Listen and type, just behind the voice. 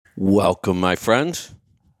Welcome, my friends.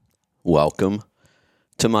 Welcome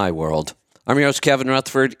to my world. I'm your host, Kevin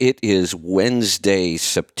Rutherford. It is Wednesday,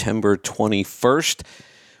 September 21st.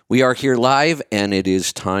 We are here live, and it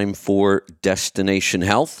is time for Destination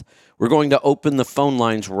Health. We're going to open the phone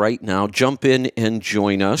lines right now. Jump in and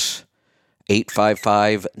join us.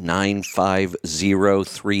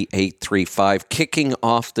 855-950-3835. Kicking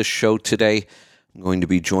off the show today, I'm going to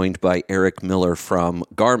be joined by Eric Miller from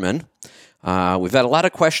Garmin. We've had a lot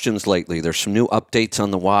of questions lately. There's some new updates on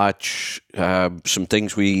the watch, some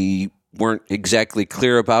things we weren't exactly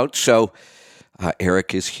clear about. So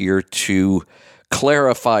Eric is here to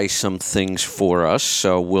clarify some things for us.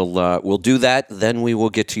 So we'll do that. Then we will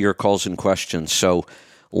get to your calls and questions. So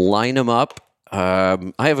line them up.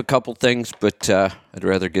 I have a couple things, but I'd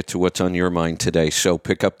rather get to what's on your mind today. So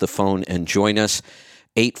pick up the phone and join us.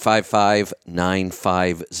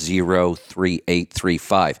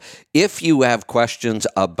 855-950-3835. If you have questions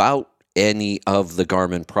about any of the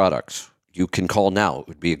Garmin products, you can call now. It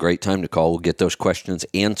would be a great time to call. We'll get those questions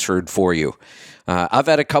answered for you. I've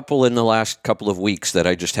had a couple in the last couple of weeks that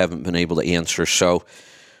I just haven't been able to answer.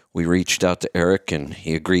 We reached out to Eric, and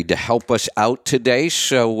he agreed to help us out today.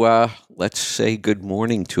 So let's say good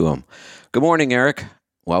morning to him. Good morning, Eric.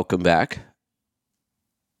 Welcome back.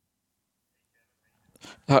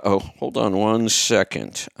 Uh-oh, hold on one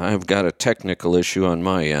second. I've got a technical issue on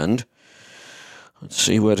my end. Let's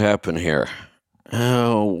see what happened here.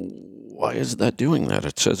 Oh, why is that doing that?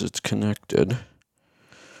 It says it's connected.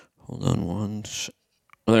 Hold on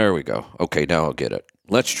There we go. Okay, now I'll get it.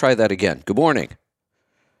 Let's try that again. Good morning.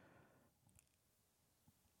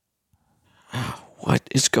 What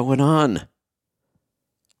is going on?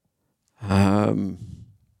 Well,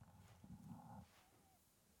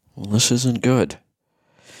 this isn't good.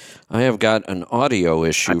 I have got an audio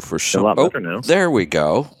issue for some. A lot better now. There we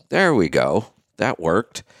go. That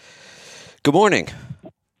worked. Good morning.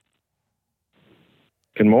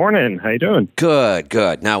 Good morning. How you doing?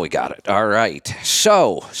 Good. Now we got it. All right.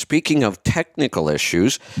 So, speaking of technical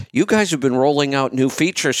issues, you guys have been rolling out new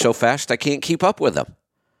features so fast I can't keep up with them.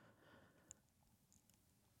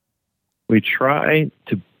 We try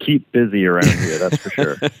to keep busy around here, that's for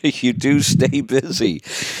sure. You do stay busy.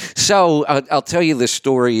 So I'll tell you this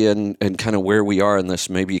story and kind of where we are in this.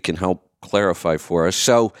 Maybe you can help clarify for us.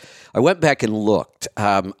 So I went back and looked.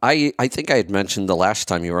 I think I had mentioned the last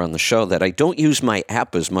time you were on the show that I don't use my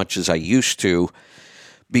app as much as I used to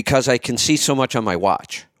because I can see so much on my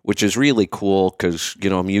watch, which is really cool because,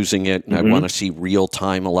 I'm using it and I want to see real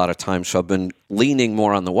time a lot of times. So I've been leaning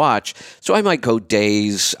more on the watch. So I might go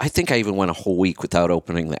days. I think I even went a whole week without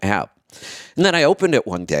opening the app. And then I opened it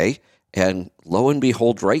one day and lo and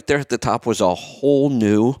behold, right there at the top was a whole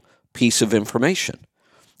new piece of information.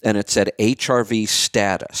 And it said HRV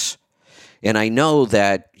status. And I know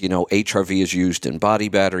that, HRV is used in body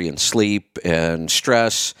battery and sleep and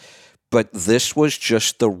stress, but this was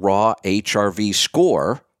just the raw HRV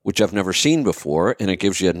score, which I've never seen before, and it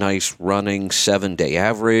gives you a nice running 7-day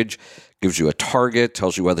average, gives you a target,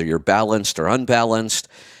 tells you whether you're balanced or unbalanced.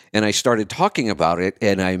 And I started talking about it,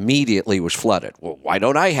 and I immediately was flooded. Well, why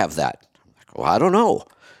don't I have that? I'm like, well, I don't know.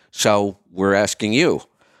 So we're asking you.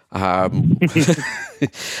 My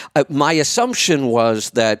assumption was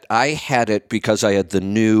that I had it because I had the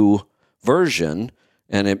new version,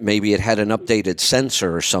 and maybe it had an updated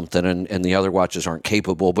sensor or something, and the other watches aren't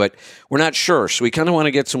capable, but we're not sure. So we kind of want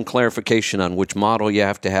to get some clarification on which model you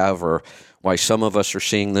have to have or why some of us are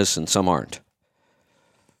seeing this and some aren't.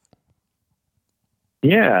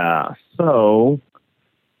 Yeah, so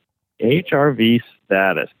HRV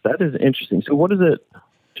status, that is interesting. So what is it?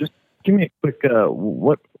 Just give me a quick,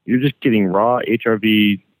 you're just getting raw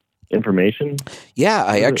HRV information? Yeah,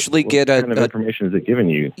 I actually get what kind of information is it giving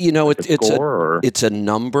you? It's a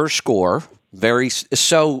number score.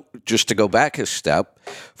 So just to go back a step,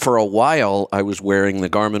 for a while I was wearing the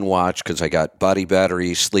Garmin watch because I got body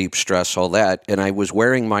battery, sleep, stress, all that, and I was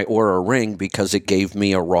wearing my Oura ring because it gave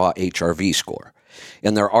me a raw HRV score.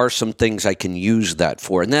 And there are some things I can use that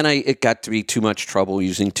for. And then it got to be too much trouble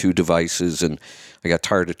using two devices, and I got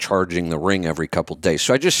tired of charging the ring every couple of days.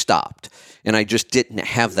 So I just stopped, and I just didn't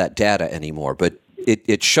have that data anymore. But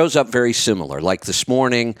it shows up very similar. Like this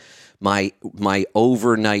morning, my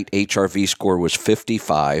overnight HRV score was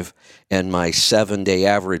 55, and my 7-day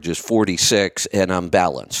average is 46, and I'm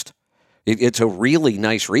balanced. It's a really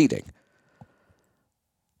nice reading.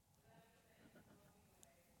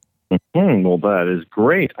 Well, that is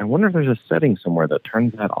great. I wonder if there's a setting somewhere that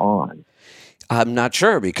turns that on. I'm not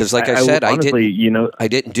sure because, like I said, honestly, I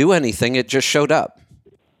didn't do anything. It just showed up.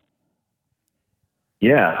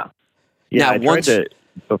 Yeah. Now, I tried to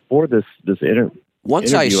before this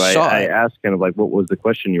Once interview, I saw I it, asked kind of like what was the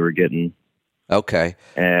question you were getting, okay.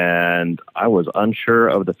 and I was unsure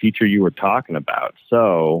of the feature you were talking about.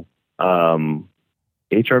 So,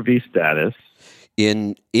 HRV status.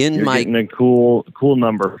 In You're my getting a cool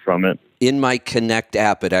number from it. in my Connect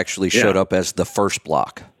app, it actually showed up as the first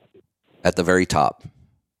block at the very top.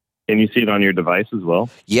 Can you see it on your device as well?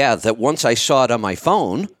 Yeah, that once I saw it on my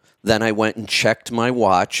phone, then I went and checked my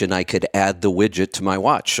watch, and I could add the widget to my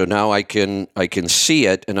watch. So now I can see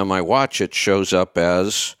it, and on my watch it shows up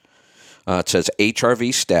as it says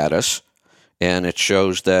HRV status, and it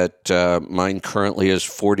shows that mine currently is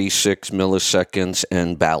 46 milliseconds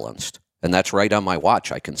and balanced, and that's right on my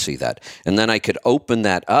watch. I can see that, and then I could open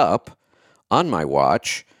that up on my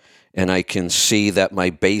watch, and I can see that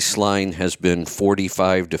my baseline has been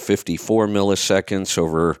 45 to 54 milliseconds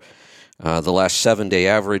over the last 7-day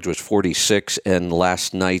average was 46, and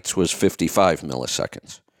last night's was 55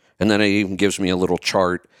 milliseconds. And then it even gives me a little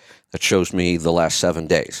chart that shows me the last 7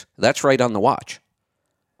 days. That's right on the watch.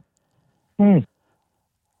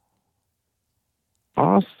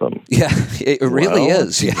 Awesome. Yeah, it really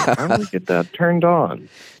is. Yeah. I'm going to get that turned on.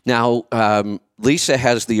 Now, Lisa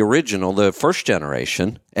has the original, the first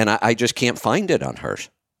generation, and I just can't find it on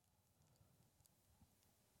hers.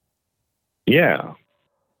 Yeah.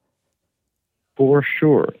 For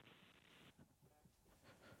sure.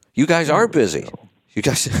 You guys are busy. You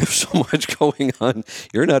guys have so much going on.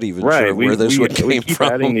 You're not even sure where this one came we keep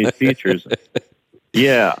from. adding these features.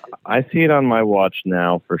 Yeah, I see it on my watch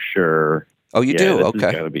now for sure. Oh, you do? This Okay.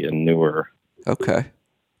 has got to be a newer. Okay.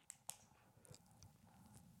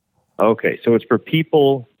 Okay, so it's for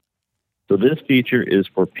people. So this feature is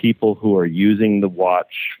for people who are using the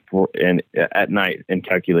watch at night and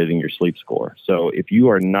calculating your sleep score. So if you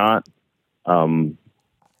are not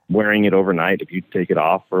wearing it overnight, if you take it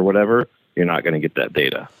off or whatever, you're not going to get that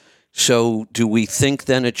data. So do we think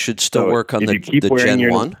then it should still work on the Gen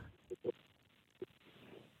 1?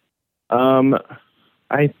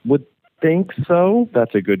 I would think so.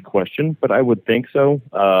 That's a good question, but I would think so.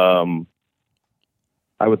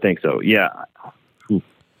 I would think so. Yeah. But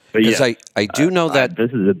Because I do know that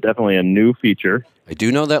this is definitely a new feature. I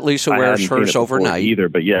do know that Lisa wears hers overnight either,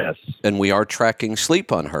 but yes, and we are tracking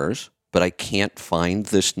sleep on hers, but I can't find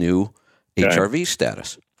this new HRV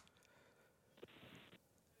status.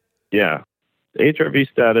 Yeah, the HRV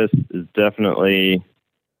status is definitely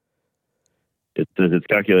it's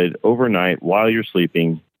calculated overnight while you're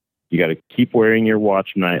sleeping. You got to keep wearing your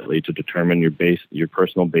watch nightly to determine your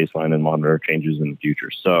personal baseline and monitor changes in the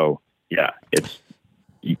future. So yeah,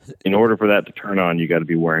 in order for that to turn on, you got to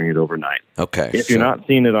be wearing it overnight. Okay. If you're not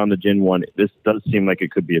seeing it on the Gen 1, this does seem like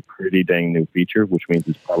it could be a pretty dang new feature, which means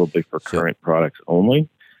it's probably for current products only.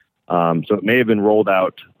 So it may have been rolled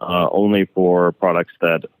out only for products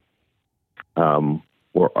that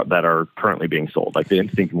that are currently being sold. Like the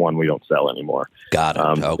Instinct 1, we don't sell anymore. Got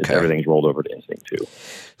it. Okay. Everything's rolled over to Instinct 2.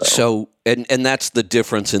 So and that's the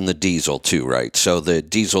difference in the diesel too, right? So the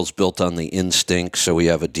diesel's built on the Instinct, so we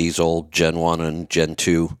have a diesel Gen 1 and Gen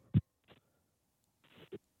 2.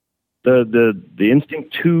 The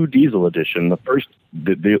Instinct 2 diesel edition,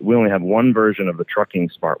 we only have one version of the trucking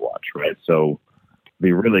smartwatch, right? So to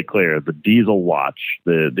be really clear, the diesel watch,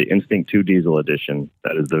 the Instinct 2 diesel edition,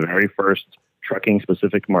 that is the very first trucking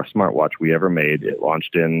specific smartwatch we ever made. It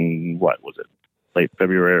launched in, what was it? Late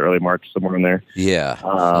February, early March, somewhere in there. Yeah,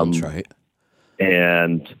 sounds right.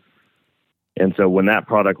 And so when that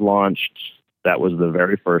product launched, that was the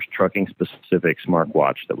very first trucking specific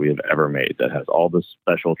smartwatch that we have ever made that has all the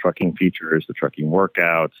special trucking features, the trucking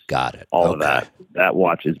workouts. Got it. All of that. That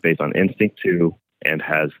watch is based on Instinct 2 and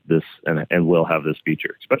has this and will have this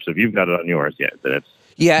feature. Especially if you've got it on yours yet, then it's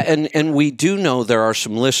and we do know there are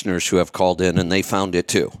some listeners who have called in and they found it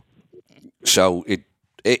too. So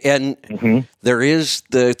there is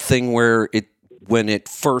the thing where when it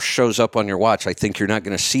first shows up on your watch, I think you're not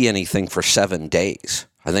going to see anything for 7 days.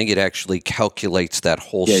 I think it actually calculates that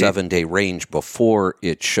whole 7-day range before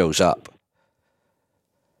it shows up.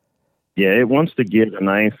 Yeah, it wants to get a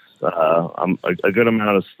nice, a good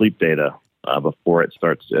amount of sleep data before it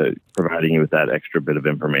starts providing you with that extra bit of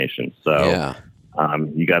information. So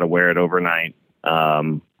you got to wear it overnight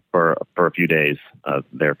for a few days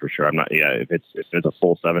there for sure. I'm not. Yeah, if it's a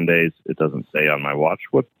full 7 days, it doesn't say on my watch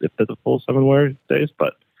if it's a full 7 wear days,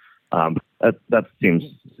 but that seems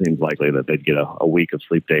likely that they'd get a week of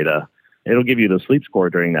sleep data. It'll give you the sleep score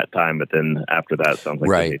during that time, but then after that, it sounds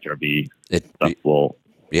like the HRV stuff will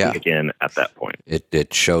kick in at that point.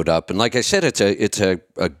 It showed up, and like I said, it's a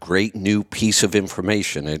great new piece of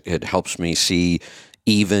information. It helps me see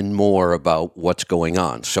even more about what's going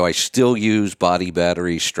on. So I still use body,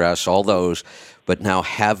 battery, stress, all those, but now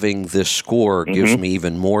having this score gives me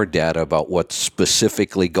even more data about what's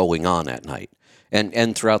specifically going on at night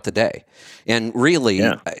and throughout the day. And really,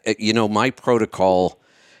 my protocol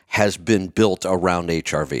has been built around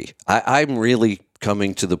HRV. I'm really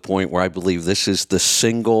coming to the point where I believe this is the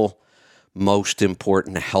single most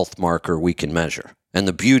important health marker we can measure. And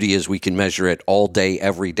the beauty is we can measure it all day,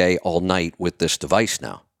 every day, all night with this device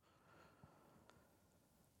now.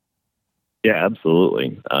 Yeah,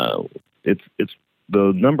 absolutely. It's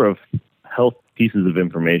the number of health pieces of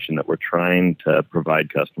information that we're trying to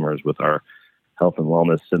provide customers with our health and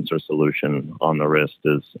wellness sensor solution on the wrist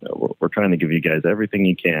is we're trying to give you guys everything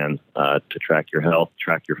you can to track your health,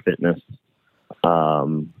 track your fitness,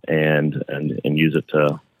 and use it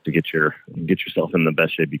to get yourself in the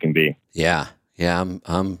best shape you can be. Yeah,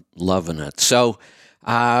 I'm loving it. So,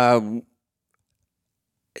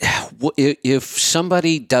 if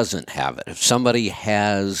somebody doesn't have it, if somebody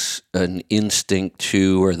has an Instinct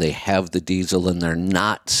 2 or they have the diesel and they're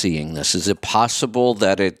not seeing this, is it possible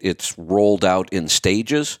that it's rolled out in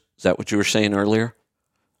stages? Is that what you were saying earlier?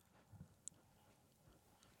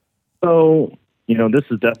 So, this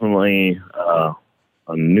is definitely a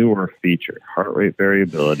newer feature, heart rate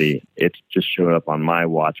variability. It's just showed up on my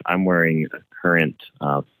watch. I'm wearing a current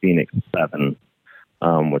Fenix 7.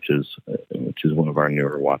 Which is one of our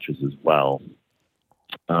newer watches as well.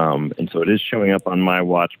 And so it is showing up on my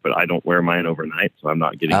watch, but I don't wear mine overnight, so I'm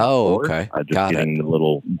not getting okay. I'm just getting the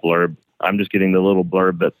little blurb. I'm just getting the little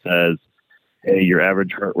blurb that says, "Hey, your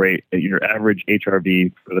average heart rate, your average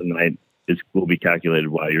HRV for the night will be calculated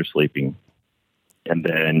while you're sleeping." And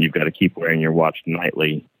then you've got to keep wearing your watch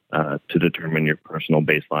nightly to determine your personal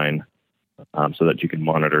baseline. So that you can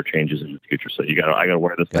monitor changes in the future. So I gotta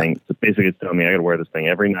wear this thing. So basically, it's telling me I gotta wear this thing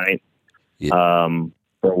every night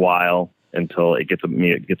for a while until it gets a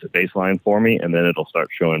baseline for me, and then it'll start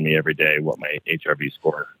showing me every day what my HRV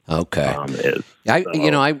score is.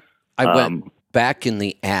 I went back in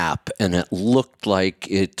the app, and it looked like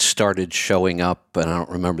it started showing up, and I don't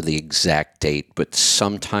remember the exact date, but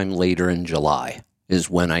sometime later in July is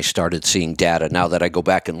when I started seeing data. Now that I go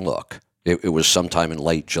back and look. It was sometime in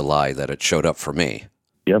late July that it showed up for me.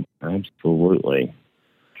 Yep, absolutely.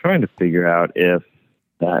 Trying to figure out if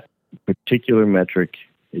that particular metric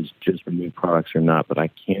is just for new products or not, but I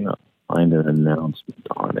cannot find an announcement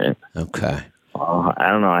on it. Okay. I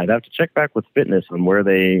don't know. I'd have to check back with Fitness on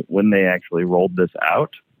when they actually rolled this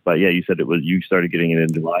out. But yeah, you said you started getting it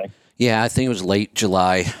in July. Yeah, I think it was late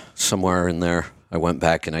July, somewhere in there. I went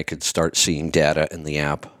back and I could start seeing data in the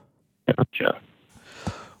app. Gotcha.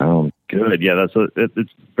 Good. Yeah,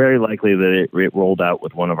 it's very likely that it rolled out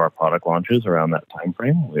with one of our product launches around that time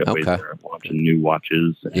frame. We always are launching new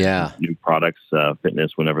watches, and new products,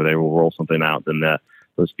 Fitness. Whenever they will roll something out, then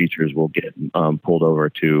those features will get pulled over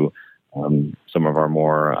to some of our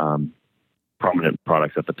more prominent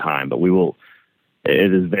products at the time. But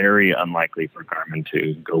it is very unlikely for Garmin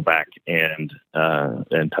to go back and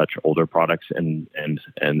touch older products and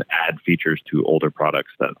add features to older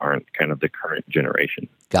products that aren't kind of the current generation.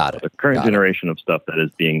 Got it. The current generation of stuff that is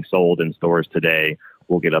being sold in stores today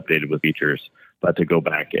will get updated with features, but to go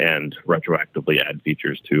back and retroactively add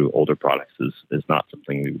features to older products is not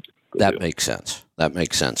something we would do. That makes sense.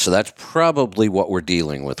 So that's probably what we're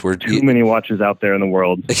dealing with. Too many watches out there in the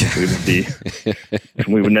world.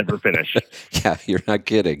 We would never finish. Yeah, you're not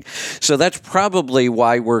kidding. So that's probably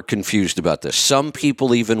why we're confused about this. Some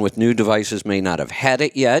people, even with new devices, may not have had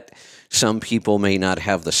it yet. Some people may not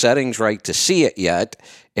have the settings right to see it yet.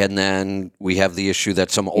 And then we have the issue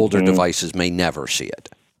that some older devices may never see it.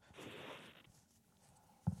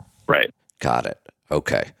 Right. Got it.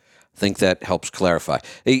 Okay. I think that helps clarify.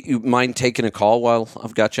 Hey, you mind taking a call while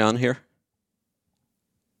I've got you on here?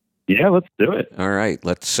 Yeah, let's do it. All right.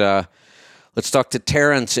 Let's talk to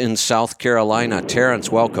Terrence in South Carolina. Terrence,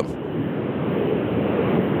 welcome.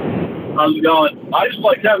 How's it going? I just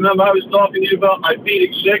remember I was talking to you about my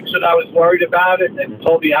Fenix 6 and I was worried about it and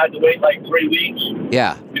told me I had to wait like 3 weeks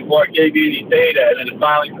before it gave you any data. And then it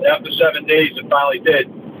finally, after 7 days, it finally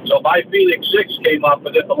did. So my Fenix 6 came up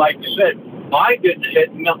with it, but like you said, mine didn't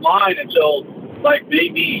hit mine until like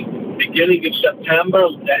maybe beginning of September,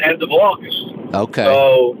 the end of August. Okay.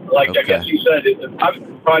 So, I guess you said, I was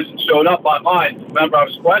surprised it showed up on mine. Remember, I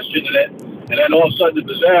was questioning it, and then all of a sudden it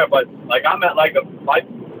was there. But I'm at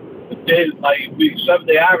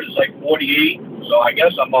 7-day average is like 48, so I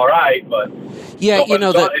guess I'm all right. But yeah, it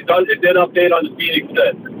did update on the Fenix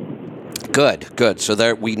 10. Good. So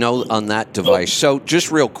there we know on that device. So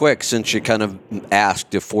just real quick, since you kind of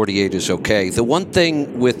asked if 48 is okay, the one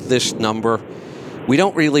thing with this number, we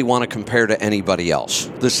don't really want to compare to anybody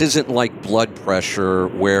else. This isn't like blood pressure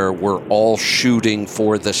where we're all shooting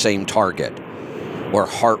for the same target, or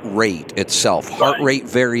heart rate itself. Heart rate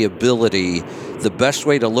variability, the best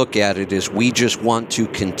way to look at it is we just want to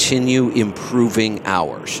continue improving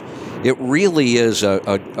ours. It really is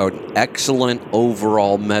an excellent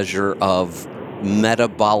overall measure of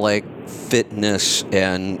metabolic fitness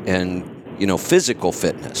and physical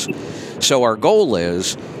fitness. So our goal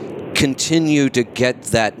is continue to get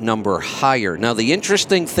that number higher. Now, the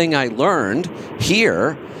interesting thing I learned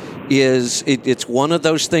here is it's one of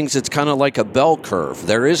those things that's kind of like a bell curve.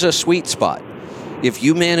 There is a sweet spot. If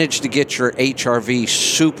you manage to get your HRV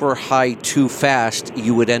super high too fast,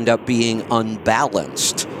 you would end up being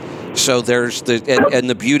unbalanced. So there's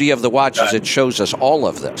the beauty of the watch is it shows us all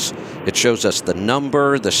of this. It shows us the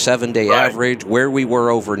number, the 7-day average, where we were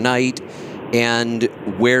overnight, and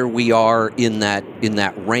where we are in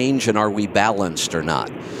that range, and are we balanced or not.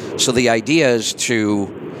 So the idea is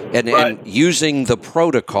and using the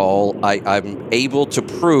protocol, I'm able to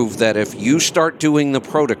prove that if you start doing the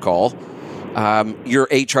protocol, your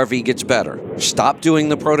HRV gets better. Stop doing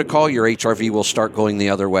the protocol, your HRV will start going the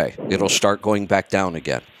other way. It'll start going back down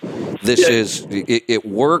again. It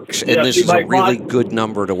works, and this is a really good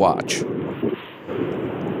number to watch.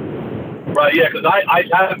 Right, yeah, because I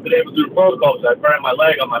haven't been able to do the protocol because I burned my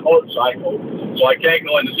leg on my motorcycle, so I can't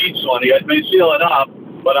go in the seats on it. I've been sealing up,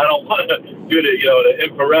 but I don't want to do the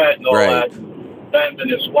infrared and all that,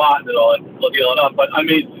 bending and squatting and all that, sealing up. But I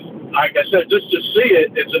mean, like I said, just to see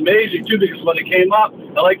it, it's amazing too, because when it came up,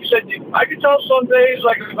 and like you said, I could tell some days,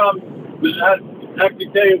 like if I'm had a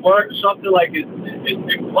hectic day at work or something, like it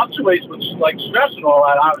fluctuates with like stress and all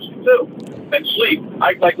that, obviously too. And sleep.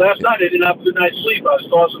 Like last night, I didn't have a good night's sleep. I was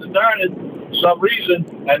tossing and turning for some reason,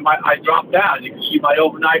 and I dropped down. You can see my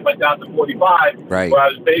overnight went down to 45, where I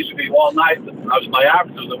was basically all night. My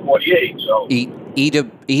average was at 48. So eat a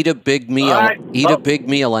big meal. A big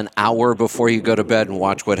meal an hour before you go to bed, and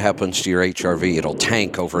watch what happens to your HRV. It'll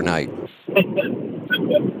tank overnight. Okay.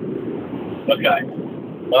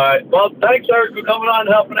 All right. Well, thanks, Eric, for coming on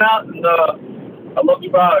and helping out, and I love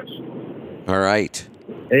your products. All right.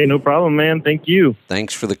 Hey, no problem, man. Thank you.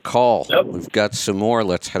 Thanks for the call. Yep. We've got some more.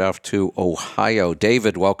 Let's head off to Ohio.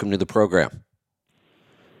 David, welcome to the program.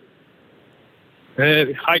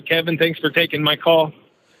 Hi, Kevin. Thanks for taking my call.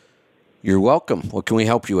 You're welcome. What can we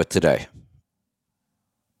help you with today?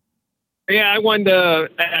 Yeah, I wanted to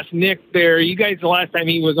ask Nick there. You guys, the last time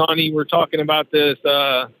he was on, you were talking about this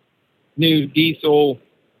new diesel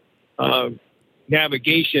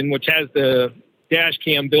navigation, which has the dash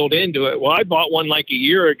cam built into it. Well, I bought one like a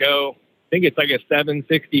year ago. I think it's like a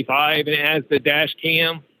 765, and it has the dash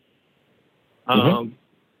cam.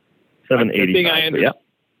 785. Yeah.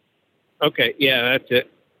 Okay, yeah, that's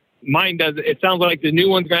it. Mine does. It sounds like the new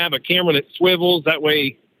one's gonna have a camera that swivels. That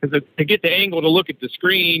way, because to get the angle to look at the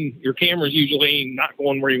screen, your camera's usually not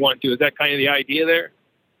going where you want to. Is that kind of the idea there?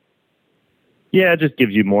 Yeah, it just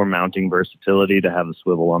gives you more mounting versatility to have a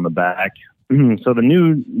swivel on the back. So the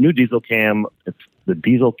new diesel cam, it's the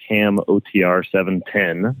Diesel Cam OTR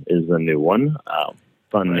 710 is the new one.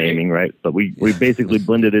 Fun naming, right? But we basically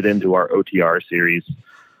blended it into our OTR series.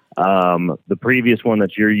 The previous one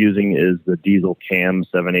that you're using is the Diesel Cam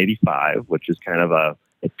 785, which is kind of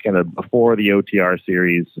before the OTR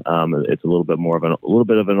series. It's a little bit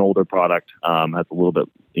of an older product. Has a little bit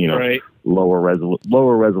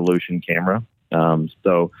lower resolution camera.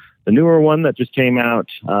 So the newer one that just came out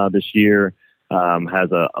this year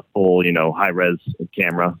has a full, high res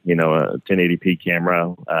camera, a 1080p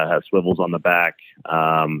camera, has swivels on the back.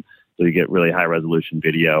 So you get really high resolution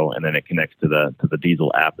video, and then it connects to the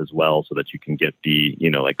Diesel app as well, so that you can get the,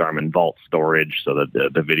 like Garmin Vault storage, so that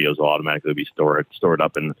the videos will automatically be stored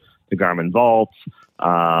up in the Garmin Vault.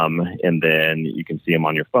 And then you can see them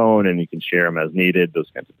on your phone, and you can share them as needed, those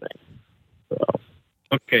kinds of things. So.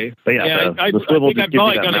 Okay. But the swivel just gives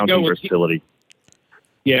you that mounting versatility.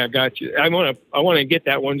 Yeah, got you. I want to get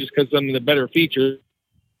that one just because some of the better features.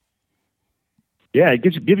 Yeah, it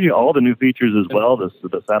gives you all the new features as well. The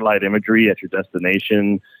satellite imagery at your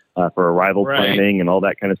destination for arrival planning and all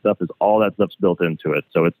that kind of stuff all that stuff's built into it.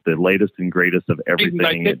 So it's the latest and greatest of everything.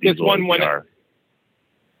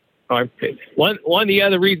 One of the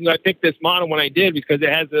other reasons I picked this model when I did because it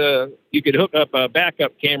has you could hook up a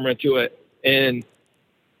backup camera to it, and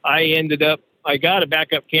I got a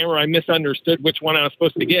backup camera. I misunderstood which one I was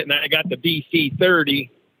supposed to get, and I got the BC30,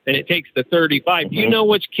 and it takes the 35. Do you know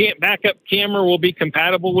which backup camera will be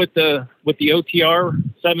compatible with the OTR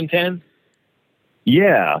 710?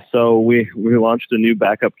 Yeah, so we launched a new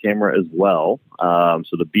backup camera as well. So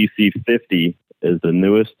the BC50 is the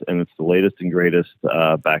newest and it's the latest and greatest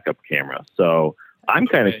backup camera. So I'm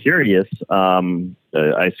kind of curious. I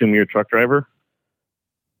assume you're a truck driver?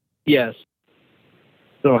 Yes.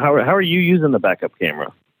 So how are you using the backup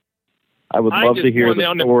camera? I would love to hear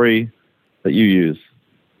the story that you use.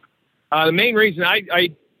 The main reason I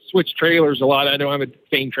switch trailers a lot. I don't have the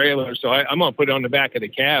same trailer, so I'm going to put it on the back of the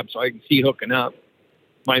cab so I can see hooking up.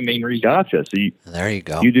 My main reason. Gotcha. So there you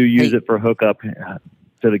go. You do use it for hookup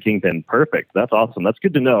to the Kingpin. Perfect. That's awesome. That's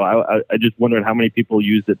good to know. I just wondered how many people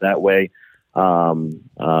used it that way. And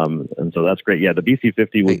so that's great. Yeah, the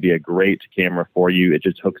BC50 would be a great camera for you. It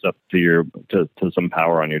just hooks up to to some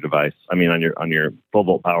power on your device. I mean, on your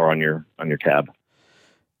 12-volt power on your cab.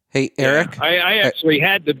 Hey, Eric. Yeah, I actually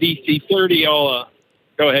had the BC30 all.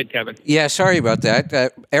 Go ahead, Kevin. Yeah, sorry about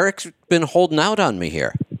that. Eric's been holding out on me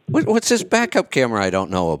here. What's this backup camera I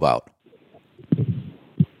don't know about?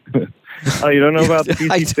 Oh, you don't know about the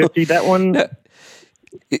BC50? That one?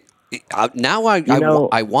 Now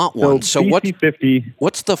I want one. So BC50,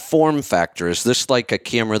 what's the form factor? Is this like a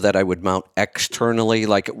camera that I would mount externally?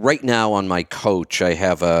 Like right now on my coach, I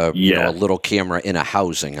have a little camera in a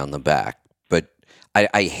housing on the back, but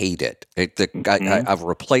I hate it. I've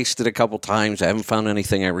replaced it a couple times. I haven't found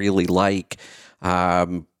anything I really like.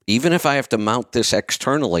 Even if I have to mount this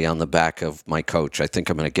externally on the back of my coach, I think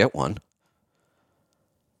I'm going to get one.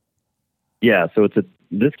 Yeah, so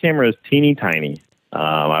this camera is teeny tiny.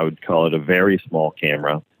 I would call it a very small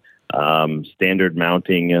camera. Standard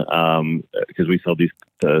mounting, because we sell these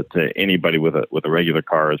to anybody with a regular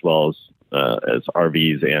car as well as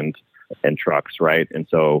RVs and trucks, right? And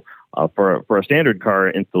so for a standard car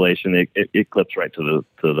installation, it clips right to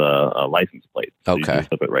the license plate. So you just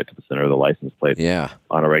clip it right to the center of the license plate. Yeah.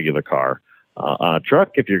 On a regular car. On a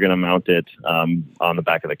truck, if you're going to mount it on the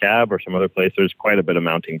back of the cab or some other place, there's quite a bit of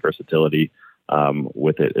mounting versatility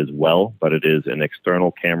with it as well. But it is an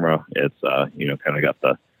external camera. It's kind of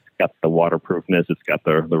got the waterproofness. It's got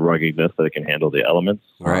the ruggedness that it can handle the elements.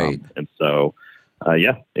 Right. And so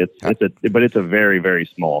it's a very, very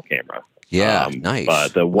small camera. Yeah, nice.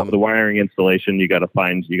 But the wiring installation, you got to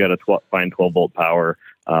find 12-volt power.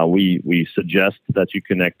 We suggest that you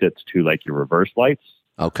connect it to like your reverse lights.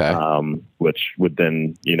 Okay. Which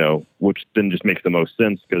then just makes the most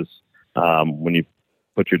sense because when you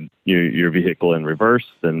put your vehicle in reverse,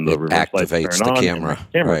 then the reverse lights turn on, camera. And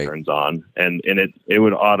the camera turns on, and it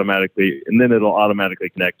would automatically, and then it'll automatically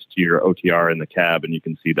connect to your OTR in the cab, and you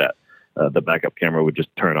can see that. The backup camera would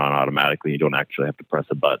just turn on automatically. You don't actually have to press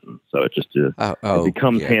a button. So it just it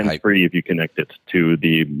becomes hands-free if you connect it to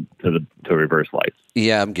reverse lights.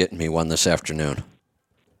 Yeah, I'm getting me one this afternoon.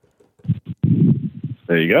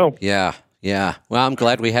 There you go. Yeah. Well, I'm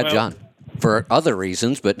glad we had John for other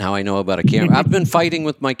reasons, but now I know about a camera. I've been fighting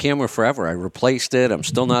with my camera forever. I replaced it. I'm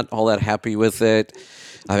still not all that happy with it.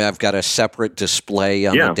 I've got a separate display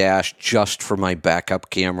on the dash just for my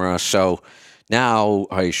backup camera. So now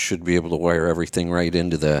I should be able to wire everything right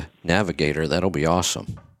into the Navigator. That'll be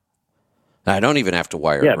awesome. I don't even have to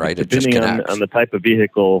wire it, right? It just connects. On the type of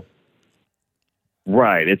vehicle,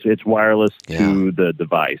 right? It's wireless to the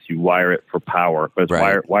device. You wire it for power, but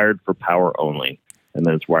it's wired for power only, and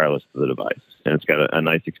then it's wireless to the device. And it's got a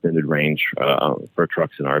nice extended range for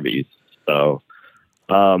trucks and RVs. So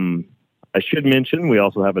I should mention we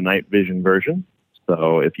also have a night vision version.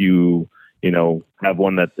 So if you have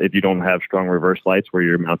one if you don't have strong reverse lights where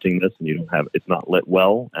you're mounting this and it's not lit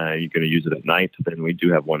well, you're going to use it at night, then we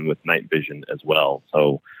do have one with night vision as well.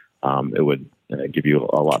 So it would give you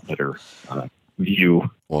a lot better view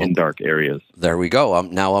in dark areas. There we go.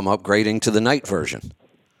 Now I'm upgrading to the night version.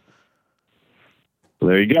 So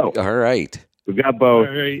there you go. All right. We've got both.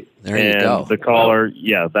 All right. There you go. The caller,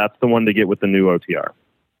 that's the one to get with the new OTR.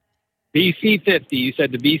 BC50. You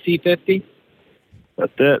said the BC50?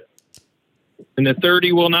 That's it. And the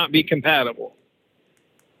 30 will not be compatible.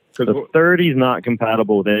 The 30 is not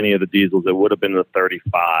compatible with any of the diesels. It would have been the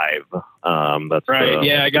 35. That's right.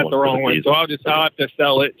 I got the wrong one. So I'll have to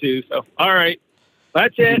sell it too. So, all right.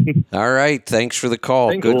 That's it. All right. Thanks for the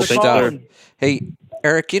call. Good stuff. Hey,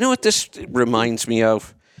 Eric, you know what this reminds me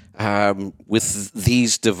of? With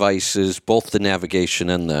these devices, both the navigation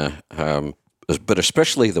and but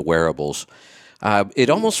especially the wearables, it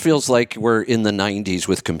almost feels like we're in the 90s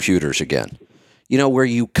with computers again. Where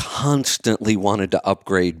you constantly wanted to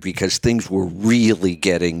upgrade because things were really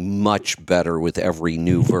getting much better with every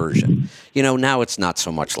new version. Now it's not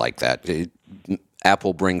so much like that.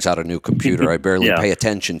 Apple brings out a new computer. I barely pay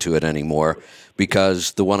attention to it anymore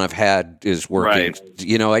because the one I've had is working.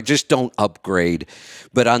 Right. I just don't upgrade.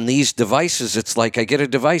 But on these devices, it's like I get a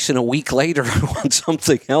device and a week later I want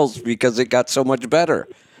something else because it got so much better.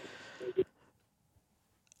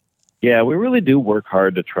 Yeah, we really do work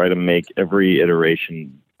hard to try to make every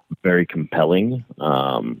iteration very compelling.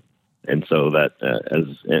 And so that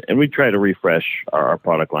and we try to refresh our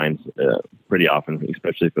product lines pretty often,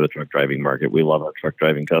 especially for the truck driving market. We love our truck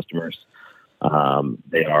driving customers.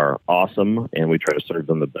 They are awesome, and we try to serve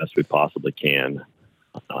them the best we possibly can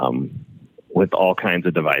with all kinds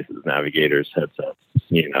of devices, navigators, headsets,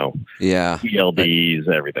 ELDs,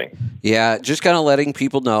 everything. Yeah, just kind of letting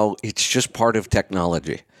people know it's just part of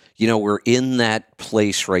technology. We're in that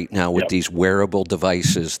place right now with these wearable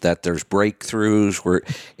devices that there's breakthroughs,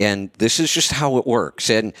 and this is just how it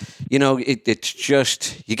works. And, it's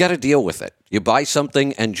just, you got to deal with it. You buy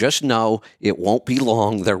something and just know it won't be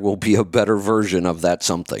long. There will be a better version of that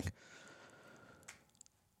something.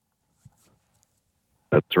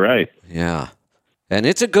 That's right. Yeah. And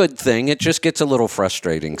it's a good thing. It just gets a little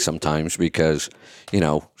frustrating sometimes because,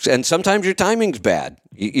 and sometimes your timing's bad.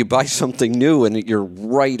 You buy something new and you're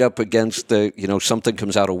right up against something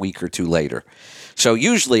comes out a week or two later. So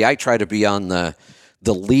usually I try to be on the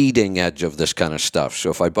leading edge of this kind of stuff. So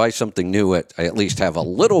if I buy something new, I at least have a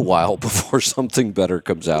little while before something better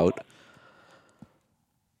comes out.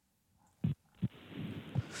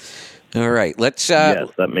 All right, let's... yes,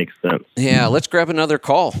 that makes sense. Yeah, let's grab another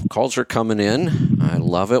call. Calls are coming in. I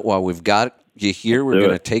love it. While we've got you here, we're going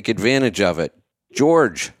to take advantage of it.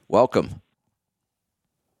 George, welcome.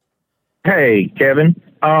 Hey, Kevin.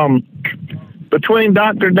 Between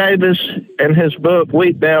Dr. Davis and his book,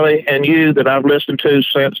 Wheat Belly, and you that I've listened to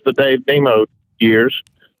since the Dave Nemo years,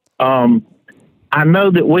 I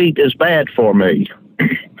know that wheat is bad for me.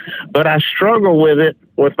 But I struggle with it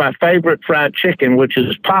with my favorite fried chicken, which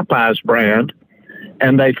is Popeye's brand,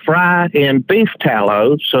 and they fry in beef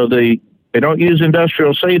tallow, so they don't use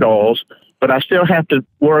industrial seed oils, but I still have to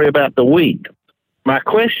worry about the wheat. My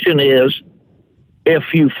question is,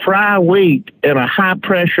 if you fry wheat in a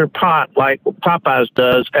high-pressure pot like Popeye's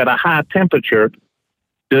does at a high temperature,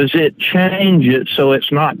 does it change it so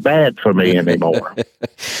it's not bad for me anymore?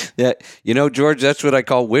 Yeah, George, that's what I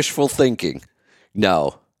call wishful thinking.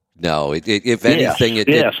 No. If anything,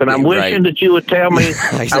 yes, and I'm wishing that you would tell me.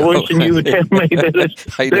 I'm wishing you would tell me that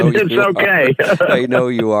it's okay. I know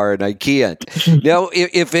you are, and I can't. No,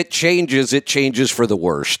 if it changes for the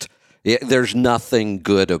worst. There's nothing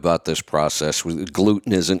good about this process.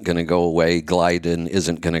 Gluten isn't going to go away. Gliadin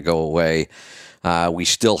isn't going to go away. We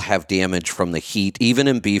still have damage from the heat. Even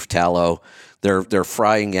in beef tallow, they're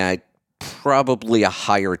frying at probably a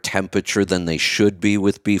higher temperature than they should be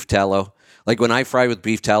with beef tallow. Like when I fry with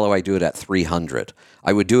beef tallow, I do it at 300.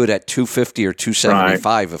 I would do it at 250 or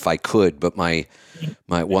 275 if I could, but my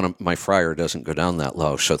fryer doesn't go down that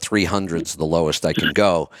low. So 300 is the lowest I can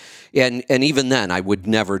go. And even then, I would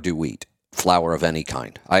never do wheat flour of any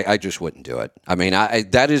kind. I just wouldn't do it. I mean,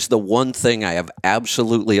 that is the one thing I have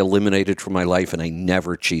absolutely eliminated from my life, and I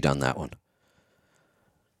never cheat on that one.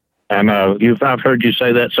 I know I've heard you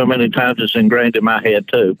say that so many times; it's ingrained in my head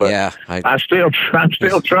too. But yeah, I still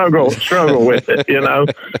struggle with it.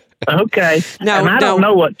 Okay. Now, I don't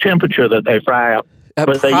know what temperature that they fry up,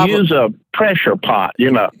 but they use a pressure pot.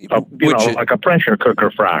 Like a pressure cooker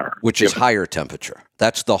fryer, which is higher temperature.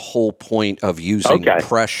 That's the whole point of using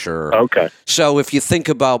pressure. Okay. So if you think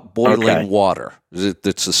about boiling water,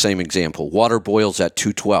 it's the same example. Water boils at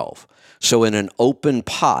 212. So in an open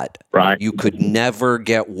pot, you could never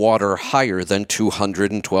get water higher than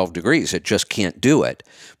 212 degrees. It just can't do it.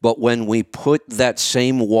 But when we put that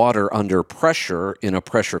same water under pressure in a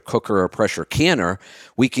pressure cooker or pressure canner,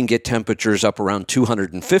 we can get temperatures up around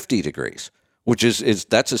 250 degrees, which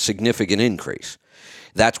that's a significant increase.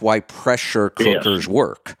 That's why pressure cookers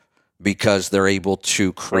work, because they're able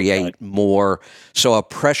to create more. So a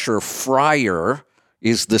pressure fryer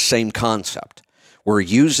is the same concept. We're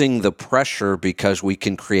using the pressure because we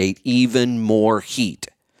can create even more heat.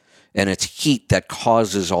 And it's heat that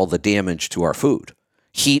causes all the damage to our food.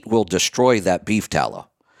 Heat will destroy that beef tallow.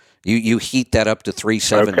 You heat that up to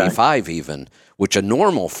 375 even, which a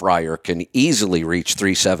normal fryer can easily reach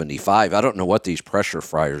 375. I don't know what these pressure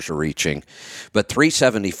fryers are reaching, but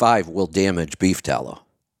 375 will damage beef tallow.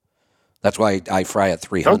 That's why I fry at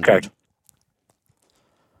 300.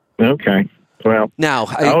 Okay. Well, now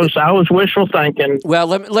I was wishful thinking. Well,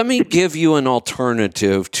 let me give you an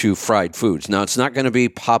alternative to fried foods. Now, it's not going to be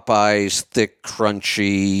Popeye's thick,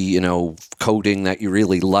 crunchy, coating that you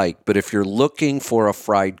really like. But if you're looking for a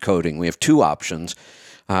fried coating, we have two options.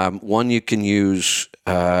 One, you can use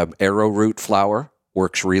arrowroot flour,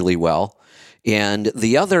 works really well. And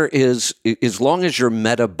the other is, as long as you're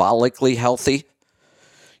metabolically healthy,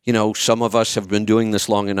 some of us have been doing this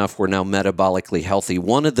long enough, we're now metabolically healthy.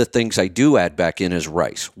 One of the things I do add back in is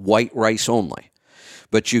rice, white rice only.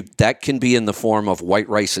 But that can be in the form of white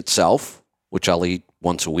rice itself, which I'll eat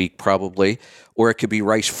once a week probably, or it could be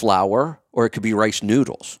rice flour, or it could be rice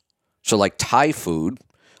noodles. So like Thai food,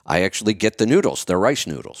 I actually get the noodles. They're rice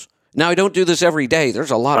noodles. Now, I don't do this every day.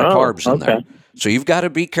 There's a lot of carbs in there. So you've got to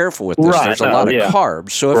be careful with this. Right, there's a lot of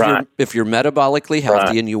carbs. So if you're metabolically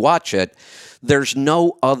healthy and you watch it, there's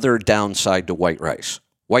no other downside to white rice.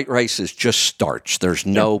 White rice is just starch. There's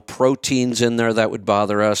no proteins in there that would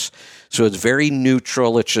bother us. So it's very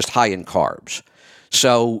neutral. It's just high in carbs.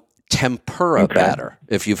 So tempura batter,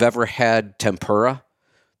 if you've ever had tempura,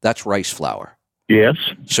 that's rice flour. Yes.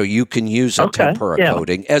 So you can use a tempura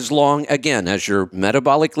coating as long, again, as you're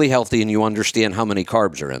metabolically healthy and you understand how many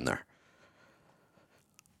carbs are in there.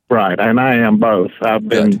 Right, and I am both. I've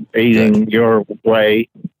been eating your way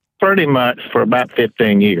pretty much for about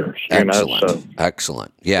 15 years.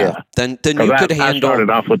 Excellent. Yeah. Then you could handle. I started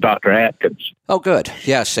off with Dr. Atkins. Oh, good.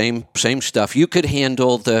 Yeah, same stuff. You could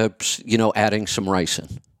handle the, adding some rice in.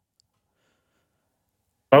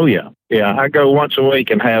 Oh yeah. I go once a week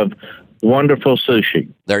and have wonderful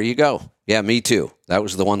sushi. There you go. Yeah, me too. That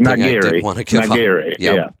was the one thing I didn't want to give up.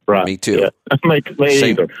 Yeah, right. Me too. Yeah.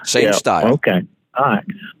 Same style. Okay. All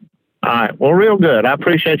right. Well, real good. I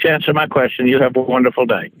appreciate you answering my question. You have a wonderful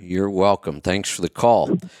day. You're welcome. Thanks for the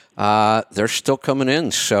call. They're still coming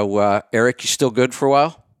in. So, Eric, you still good for a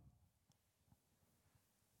while?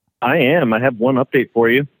 I am. I have one update for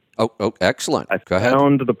you. Oh, excellent. Go ahead. I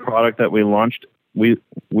found the product that we launched. We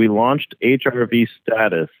launched HRV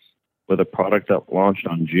Status with a product that launched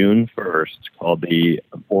on June 1st called the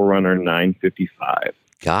Forerunner 955.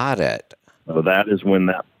 Got it. So that is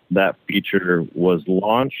when that feature was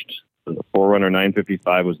launched. So the Forerunner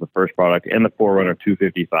 955 was the first product, and the Forerunner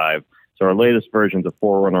 255. So our latest version is the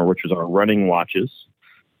Forerunner, which is our running watches,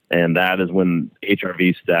 and that is when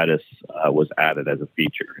HRV Status was added as a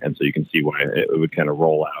feature. And so you can see why it would kind of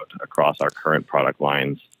roll out across our current product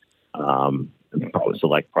lines, and probably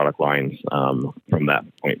select product lines from that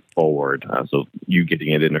point forward. So you getting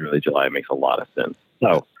it in early July makes a lot of sense.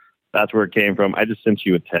 So that's where it came from. I just sent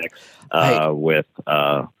you a text with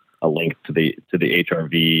a link to the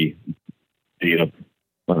HRV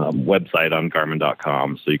website on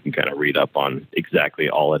Garmin.com, so you can kind of read up on exactly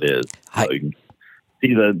all it is. So you can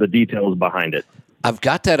see the details behind it. I've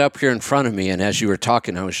got that up here in front of me, and as you were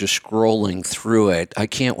talking, I was just scrolling through it. I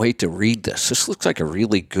can't wait to read this. This looks like a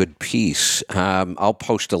really good piece. I'll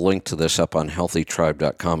post a link to this up on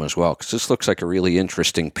healthytribe.com as well, because this looks like a really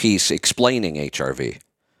interesting piece explaining HRV.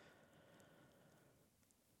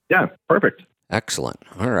 Yeah, perfect. Excellent.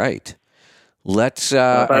 All right. Let's...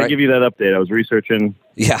 I'll give you that update. I was researching.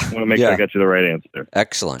 Yeah. I want to make sure I got you the right answer.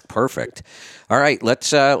 Excellent. Perfect. All right.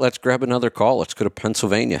 Let's grab another call. Let's go to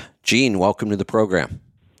Pennsylvania. Gene, welcome to the program.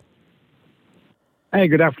 Hey,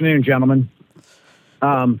 good afternoon, gentlemen.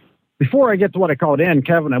 Before I get to what I called in,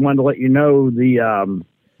 Kevin, I wanted to let you know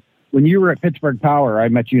when you were at Pittsburgh Power, I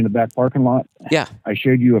met you in the back parking lot. Yeah. I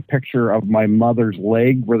showed you a picture of my mother's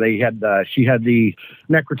leg where she had the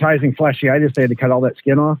necrotizing fasciitis. They had to cut all that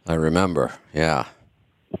skin off. I remember. Yeah.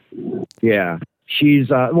 Yeah. She's,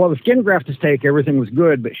 the skin graft is taken. Everything was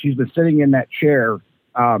good, but she's been sitting in that chair,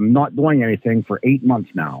 not doing anything for 8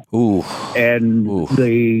 months now. Ooh. And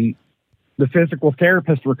the physical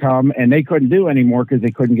therapist would come and they couldn't do anymore because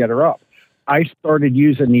they couldn't get her up. I started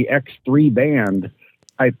using the X3 band.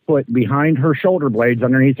 I put behind her shoulder blades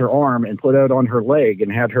underneath her arm and put it on her leg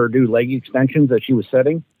and had her do leg extensions as she was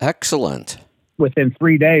sitting. Excellent. Within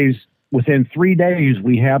 3 days,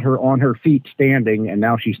 we had her on her feet standing, and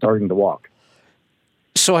now she's starting to walk.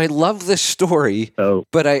 So I love this story,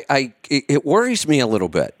 but it worries me a little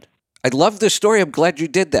bit. I love this story. I'm glad you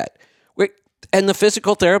did that. Wait, and the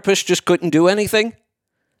physical therapist just couldn't do anything?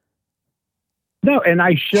 No, and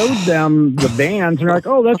I showed them the bands, and they're like,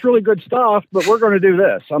 "Oh, that's really good stuff, but we're going to do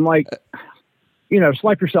this." I'm like,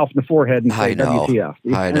 slap yourself in the forehead and say, "WTF?"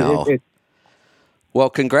 I know. Well,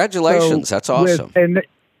 congratulations. That's awesome.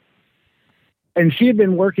 And she had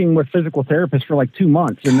been working with physical therapists for like 2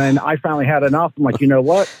 months, and then I finally had enough. I'm like, you know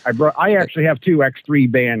what? I actually have 2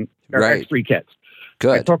 X3 X3 kits.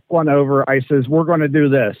 Good. I took one over. I says, "We're going to do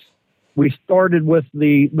this." We started with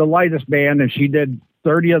the lightest band, and she did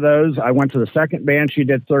 30 of those. I went to the second band. She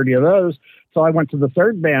did 30 of those. So I went to the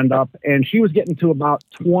third band up, and she was getting to about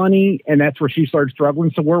 20, and that's where she started struggling.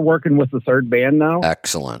 So we're working with the third band now.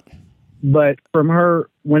 Excellent. But from her,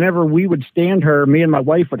 whenever we would stand her, me and my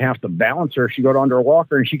wife would have to balance her. She'd go under a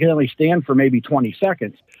walker, and she could only stand for maybe 20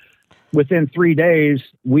 seconds. Within 3 days,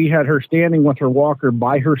 we had her standing with her walker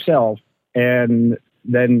by herself, and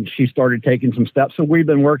then she started taking some steps. So we've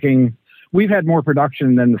been working we've had more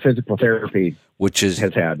production than the physical therapy has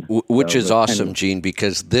had. Which is awesome, Gene,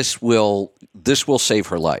 because this will save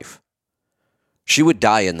her life. She would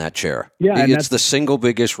die in that chair. Yeah, it's the single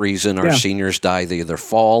biggest reason our seniors die. They either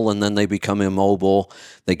fall and then they become immobile.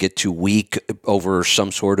 They get too weak over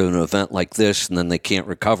some sort of an event like this, and then they can't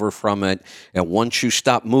recover from it. And once you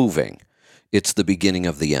stop moving, it's the beginning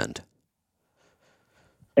of the end.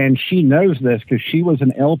 And she knows this because she was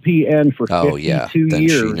an LPN for 52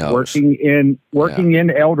 years working in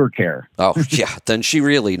elder care. Oh, yeah. Then she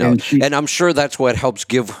really knows. And I'm sure that's what helps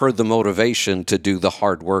give her the motivation to do the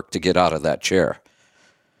hard work to get out of that chair.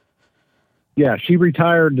 Yeah, she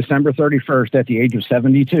retired December 31st at the age of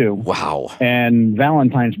 72. Wow. And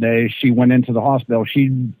Valentine's Day, she went into the hospital.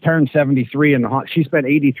 She turned 73 in the hospital. She spent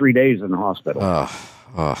 83 days in the hospital.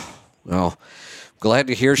 Well, glad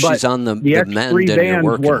to hear she's on the mend and you're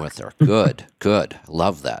working with her. Good.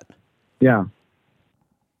 Love that. Yeah.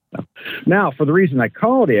 Now, for the reason I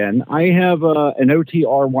called in, I have an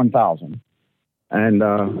OTR 1000. And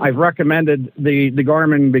I've recommended the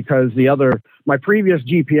Garmin because my previous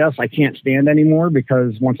GPS I can't stand anymore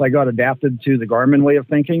because once I got adapted to the Garmin way of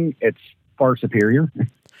thinking, it's far superior.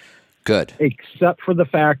 Good. Except for the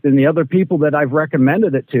fact, and the other people that I've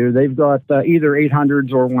recommended it to, they've got either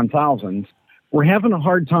 800s or 1000s. We're having a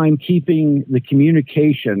hard time keeping the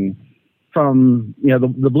communication from, the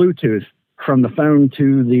Bluetooth from the phone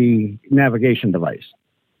to the navigation device.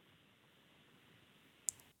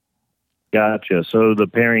 Gotcha. So the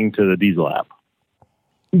pairing to the Diesel app.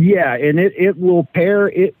 Yeah, and it will pair.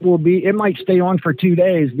 It might stay on for 2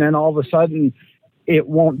 days, and then all of a sudden it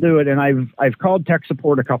won't do it. And I've called tech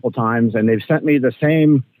support a couple times, and they've sent me the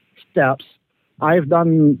same steps. I've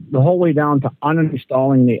done the whole way down to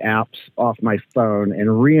uninstalling the apps off my phone and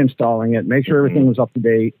reinstalling it, make sure everything was up to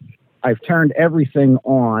date. I've turned everything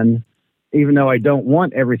on, even though I don't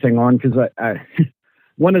want everything on, because I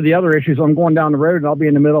one of the other issues, I'm going down the road and I'll be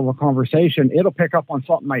in the middle of a conversation. It'll pick up on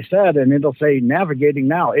something I said and it'll say navigating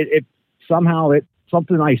now.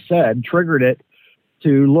 Something I said triggered it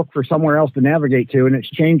to look for somewhere else to navigate to, and it's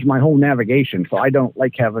changed my whole navigation. So I don't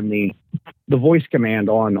like having the voice command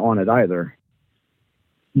on it either.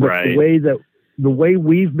 But right. The way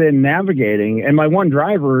we've been navigating, and my one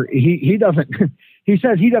driver, he doesn't. He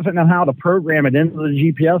says he doesn't know how to program it into the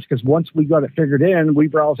GPS because once we got it figured in, we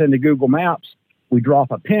browse into Google Maps, we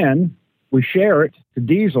drop a pin, we share it to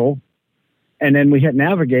Diesel, and then we hit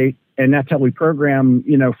navigate, and that's how we program,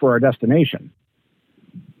 for our destination.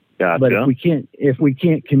 Gotcha. But if we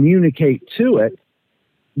can't communicate to it,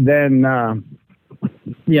 then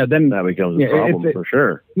then that becomes a problem for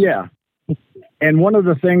sure. Yeah. And one of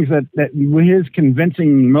the things that his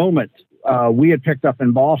convincing moment, we had picked up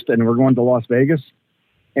in Boston, and we're going to Las Vegas,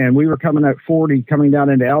 and we were coming at 40, coming down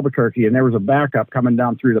into Albuquerque, and there was a backup coming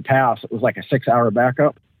down through the pass. It was like a 6-hour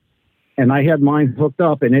backup, and I had mine hooked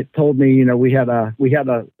up, and it told me, we had a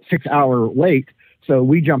 6-hour wait, so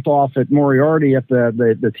we jumped off at Moriarty at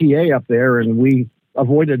the TA up there, and we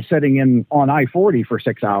avoided sitting on I-40 for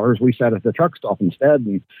 6 hours. We sat at the truck stop instead,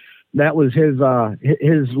 and that was his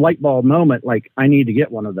light bulb moment. Like, I need to get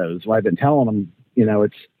one of those. Well, I've been telling him,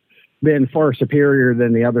 it's been far superior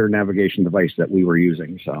than the other navigation device that we were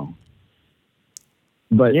using. So,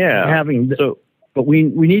 but yeah, but we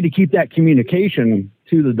need to keep that communication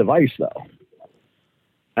to the device though.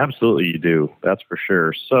 Absolutely, you do. That's for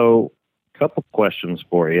sure. So, a couple questions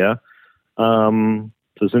for you.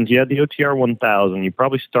 So since you had the OTR 1000, you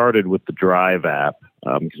probably started with the Drive app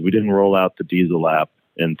because we didn't roll out the Diesel app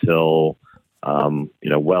until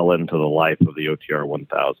well into the life of the OTR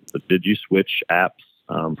 1000. But did you switch apps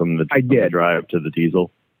from the Drive to the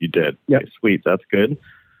Diesel? You did. Yep. Okay, sweet. That's good.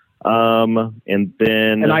 And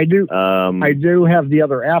I do have the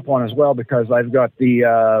other app on as well because I've got the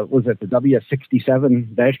the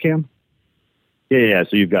WS67 dash cam? Yeah.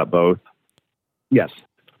 So you've got both. Yes.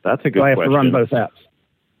 That's a good question. I have to run both apps.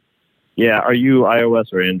 Yeah. Are you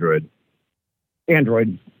iOS or Android?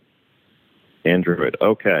 Android.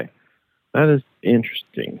 Okay. That is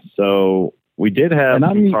interesting. So we did have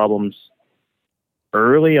some problems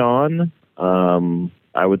early on.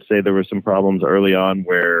 I would say there were some problems early on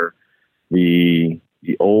where the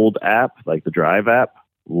old app, like the Drive app,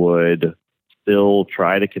 would still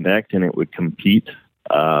try to connect and it would compete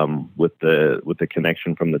with the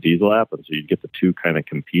connection from the Diesel app. And so you'd get the two kind of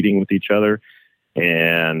competing with each other,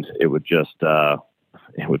 and it would just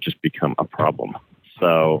become a problem.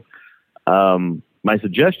 So my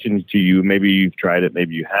suggestion to you, maybe you've tried it,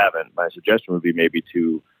 maybe you haven't. My suggestion would be maybe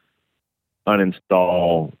to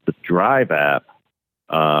uninstall the Drive app.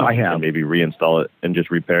 I have. And maybe reinstall it and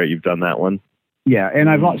just repair it. You've done that one? Yeah, and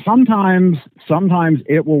sometimes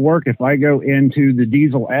it will work if I go into the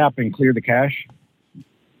Diesel app and clear the cache.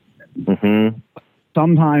 Mm-hmm.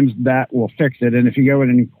 Sometimes that will fix it, and if you go in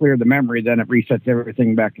and clear the memory, then it resets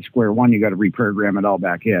everything back to square one. You got to reprogram it all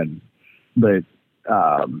back in. But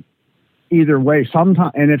either way,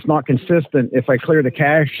 sometimes, and it's not consistent. If I clear the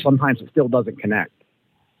cache, sometimes it still doesn't connect.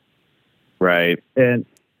 Right. And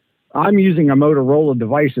I'm using a Motorola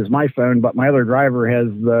device as my phone, but my other driver has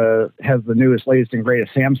the newest, latest, and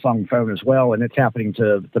greatest Samsung phone as well, and it's happening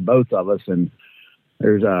to both of us. And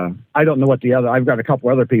there's I don't know what I've got a couple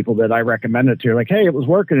other people that I recommend it to, like, hey, it was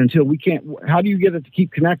working until we can't. How do you get it to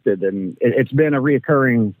keep connected? And it's been a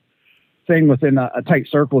reoccurring thing within a tight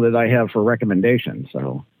circle that I have for recommendations.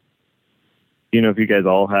 So, if you guys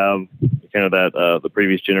all have kind of that the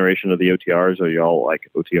previous generation of the OTRs, are you all like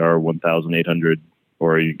OTR 1800?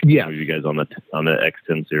 Or are you guys on the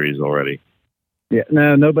X10 series already? Yeah,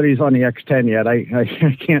 no, nobody's on the X10 yet. I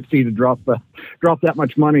can't see to drop that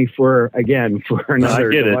much money for another. No, I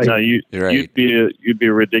get device. it. No, you'd be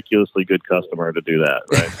a ridiculously good customer to do that,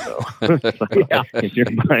 right? So, yeah.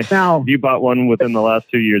 If you bought one within the last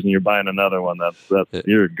 2 years and you're buying another one, that's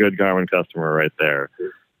you're a good Garmin customer right there.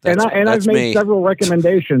 I've made several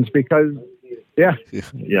recommendations because. Yeah.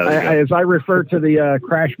 As I refer to the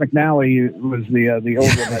Crash McNally was the old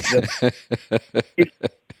one that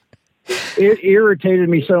it irritated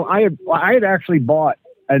me. So I had actually bought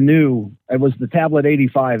it was the Tablet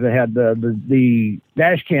 85 that had the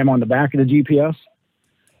dash cam on the back of the GPS.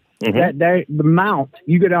 Mm-hmm. The mount,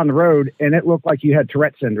 you go down the road and it looked like you had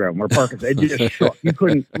Tourette syndrome or Parkinson's. It just shook. You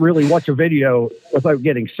couldn't really watch a video without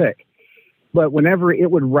getting sick. But whenever it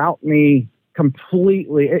would route me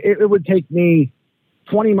completely, it would take me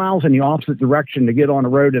 20 miles in the opposite direction to get on a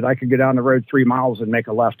road that I could go down the road 3 miles and make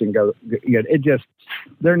a left and go.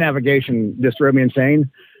 Their navigation just drove me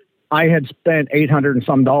insane. I had spent $800 and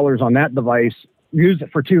some on that device, used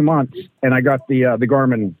it for 2 months, and I got the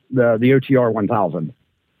Garmin, the OTR 1000.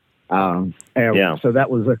 So that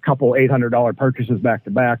was a couple $800 purchases back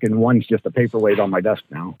to back, and one's just a paperweight on my desk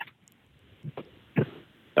now.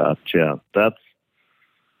 Gotcha.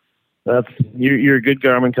 You're a good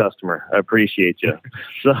Garmin customer. I appreciate you.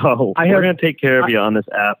 So we're going to take care of you on this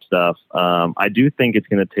app stuff. I do think it's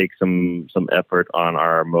going to take some effort on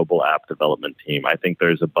our mobile app development team. I think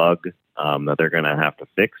there's a bug that they're going to have to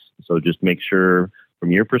fix. So just make sure, from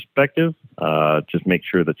your perspective, just make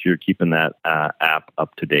sure that you're keeping that app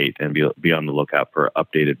up to date and be on the lookout for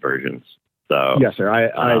updated versions. So yes, sir.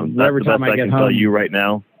 Every time I get home, tell you right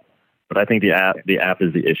now. But I think the app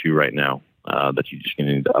is the issue right now. That you just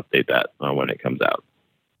need to update that when it comes out.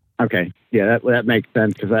 Okay. Yeah, that makes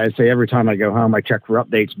sense, because I say every time I go home, I check for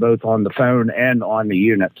updates both on the phone and on the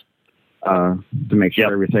unit to make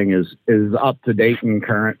sure everything is up to date and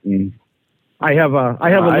current. And I have a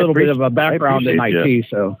little bit of a background in IT,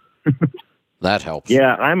 so that helps.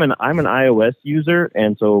 Yeah, I'm an iOS user,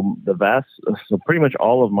 and so pretty much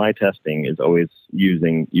all of my testing is always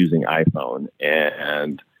using iPhone,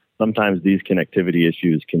 and sometimes these connectivity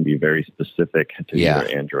issues can be very specific to either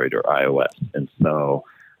Android or iOS. And so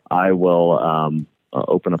I will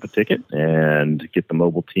open up a ticket and get the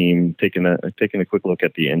mobile team taking a quick look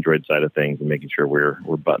at the Android side of things and making sure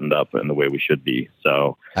we're buttoned up in the way we should be.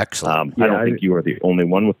 So excellent. I don't think you are the only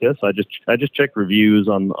one with this. I just checked reviews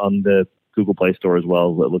on the Google Play Store as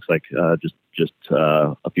well. It looks like just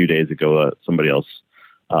a few days ago somebody else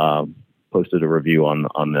posted a review on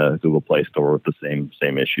the Google Play Store with the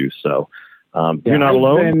same issue. So you're not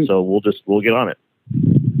alone. So we'll get on it.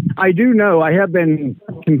 I do know, I have been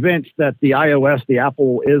convinced that the iOS, the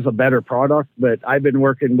Apple, is a better product, but I've been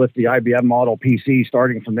working with the IBM model PC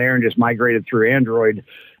starting from there and just migrated through Android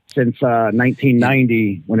since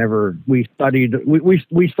 1990. Whenever we studied,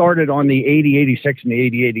 we started on the 8086 and the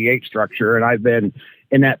 8088 structure, and I've been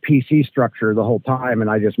in that PC structure the whole time. And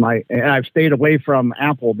I've stayed away from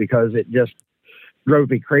Apple because it just drove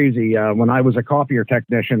me crazy. When I was a copier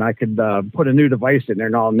technician, I could put a new device in there,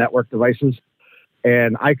 and all network devices,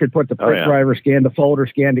 and I could put the print driver scan, the folder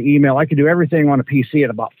scan, the email. I could do everything on a PC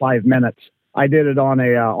in about 5 minutes. I did it on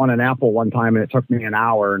an Apple one time, and it took me an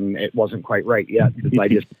hour, and it wasn't quite right yet because I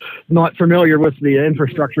just not familiar with the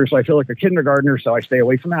infrastructure. So I feel like a kindergartner, so I stay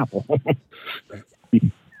away from Apple.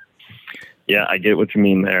 Yeah, I get what you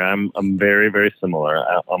mean there. I'm very, very similar.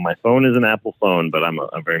 On my phone is an Apple phone, but I'm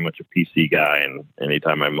very much a PC guy, and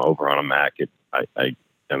anytime I'm over on a Mac, I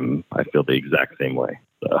feel the exact same way.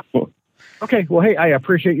 So. Okay, well, hey, I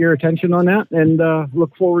appreciate your attention on that, and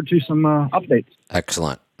look forward to some updates.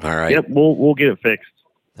 Excellent. All right. Yep, we'll get it fixed.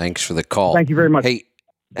 Thanks for the call. Thank you very much. Hey,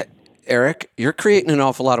 Eric, you're creating an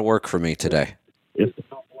awful lot of work for me today. Yes.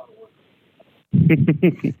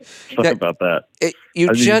 Sorry about that. Did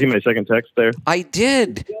you see my second text there? I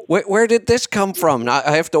did. Where did this come from?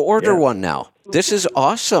 I have to order one now. This is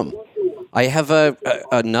awesome. I have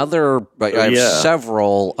another. I have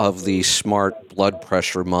several of these smart blood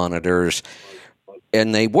pressure monitors,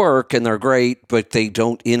 and they work and they're great, but they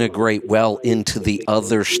don't integrate well into the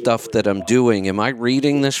other stuff that I'm doing. Am I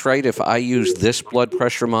reading this right? If I use this blood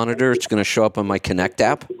pressure monitor, it's going to show up on my Connect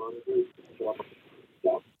app?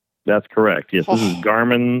 That's correct. Yes, this is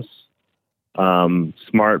Garmin's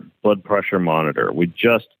smart blood pressure monitor. We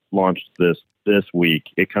just launched this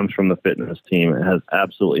week. It comes from the fitness team. It has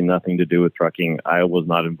absolutely nothing to do with trucking. I was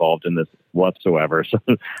not involved in this whatsoever. So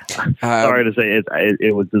sorry to say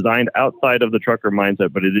it was designed outside of the trucker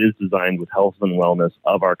mindset, but it is designed with health and wellness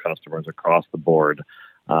of our customers across the board.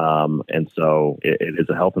 And so it is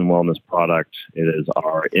a health and wellness product. It is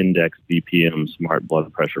our Index BPM smart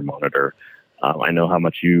blood pressure monitor. I know how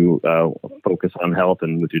much you focus on health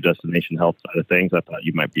and with your destination health side of things. I thought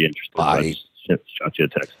you might be interested. I shot you a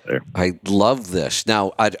text there. I love this.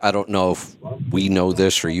 Now, I don't know if we know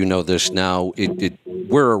this or you know this now.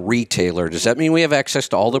 We're a retailer. Does that mean we have access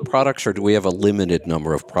to all the products, or do we have a limited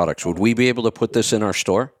number of products? Would we be able to put this in our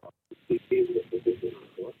store?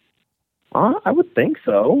 I would think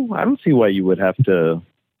so. I don't see why you would have to.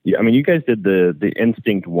 I mean, you guys did the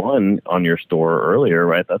Instinct One on your store earlier,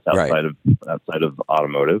 right? That's outside of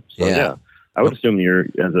automotive. So yeah. I would assume you're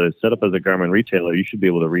set up as a Garmin retailer, you should be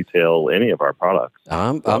able to retail any of our products.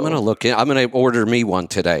 I'm going to look in. I'm going to order me one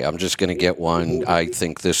today. I'm just going to get one. I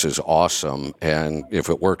think this is awesome, and if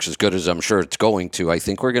it works as good as I'm sure it's going to, I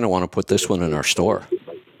think we're going to want to put this one in our store.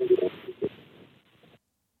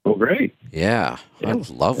 Oh, great! Yeah. I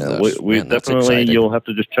love this. We definitely. You'll have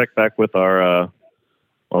to just check back with our.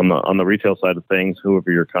 On the retail side of things, whoever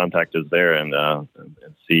your contact is there, and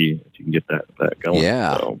see if you can get that going.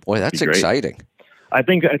 Yeah, so, boy, that's exciting. I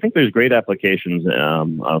think there's great applications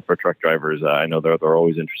for truck drivers. I know they're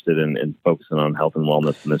always interested in focusing on health and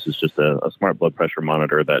wellness, and this is just a smart blood pressure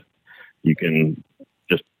monitor that you can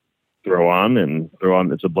just throw on.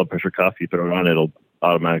 It's a blood pressure cuff. You throw it on, it'll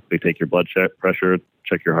automatically take your blood pressure,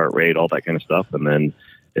 check your heart rate, all that kind of stuff, and then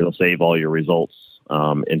it'll save all your results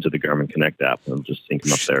into the Garmin Connect app, and just sync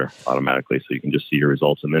them up there automatically, so you can just see your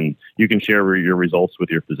results, and then you can share your results with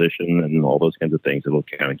your physician and all those kinds of things. It'll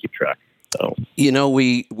kind of keep track. So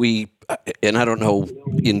we and I don't know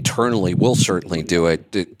internally, we'll certainly do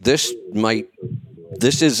it. This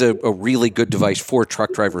is a really good device for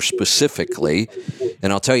truck drivers specifically,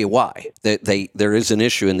 and I'll tell you why. There is an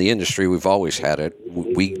issue in the industry. We've always had it.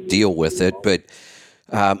 We deal with it, but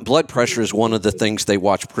blood pressure is one of the things they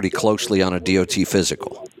watch pretty closely on a DOT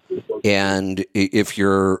physical. And if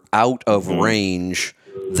you're out of range,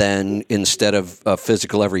 then instead of a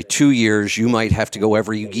physical every 2 years, you might have to go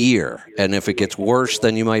every year. And if it gets worse,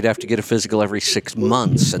 then you might have to get a physical every 6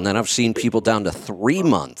 months. And then I've seen people down to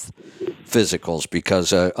 3-month physicals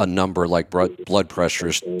because a number like blood pressure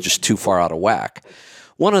is just too far out of whack.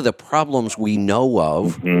 One of the problems we know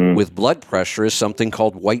of with blood pressure is something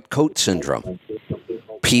called white coat syndrome.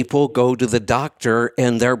 People go to the doctor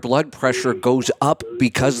and their blood pressure goes up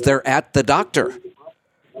because they're at the doctor.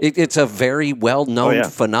 It's a very well-known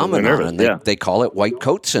phenomenon. They call it white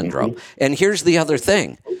coat syndrome. And here's the other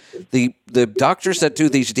thing. The doctors that do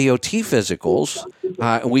these DOT physicals,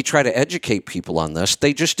 and we try to educate people on this,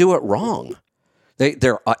 they just do it wrong.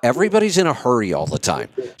 Everybody's in a hurry all the time.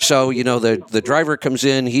 So, the driver comes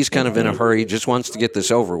in, he's kind of in a hurry, just wants to get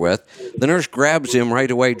this over with. The nurse grabs him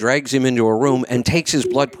right away, drags him into a room, and takes his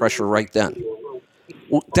blood pressure right then.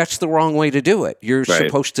 Well, that's the wrong way to do it. You're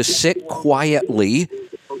supposed to sit quietly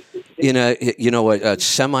in a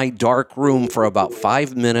semi-dark room for about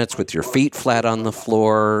 5 minutes with your feet flat on the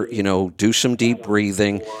floor, do some deep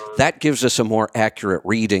breathing. That gives us a more accurate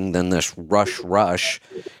reading than this rush.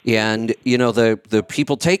 And, the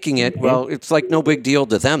people taking it, well, it's like no big deal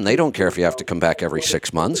to them. They don't care if you have to come back every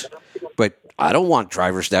 6 months. But I don't want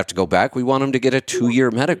drivers to have to go back. We want them to get a 2-year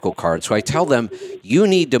medical card. So I tell them, you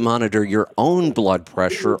need to monitor your own blood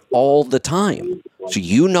pressure all the time. So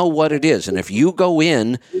you know what it is. And if you go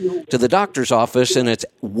in to the doctor's office and it's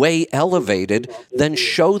way elevated, then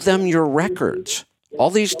show them your records.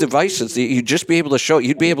 All these devices, you'd just be able to show,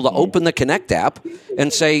 you'd be able to open the Connect app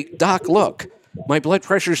and say, Doc, look, my blood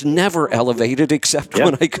pressure's never elevated except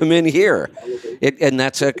when I come in here. And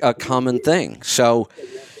that's a common thing. So,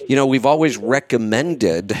 we've always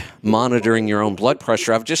recommended monitoring your own blood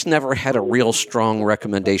pressure. I've just never had a real strong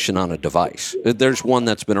recommendation on a device. There's one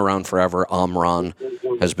that's been around forever. Omron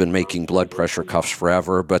has been making blood pressure cuffs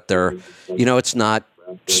forever, but they're, it's not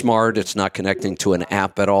smart. It's not connecting to an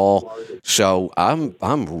app at all. So I'm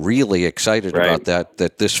really excited about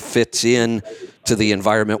that this fits in to the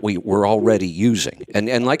environment we're already using.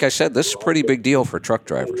 And like I said, this is a pretty big deal for truck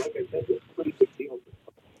drivers.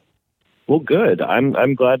 Well, good.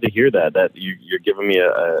 I'm glad to hear that you're giving me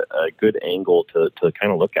a good angle to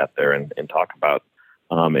kind of look at there and talk about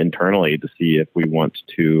internally to see if we want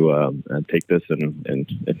to take this and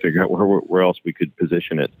figure out where else we could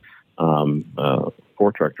position it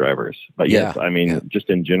for truck drivers. But yes, I mean, just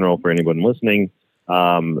in general for anyone listening,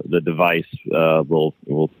 the device will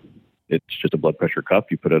it's just a blood pressure cuff.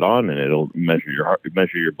 You put it on and it'll measure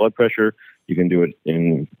your blood pressure. You can do it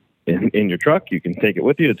in your truck. You can take it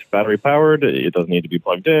with you. It's battery powered. It doesn't need to be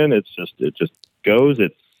plugged in. It just goes. I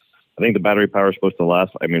think the battery power is supposed to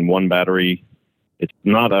last. I mean, one battery. It's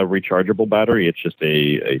not a rechargeable battery. It's just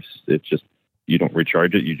you don't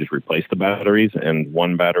recharge it. You just replace the batteries. And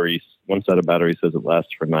one set of batteries says it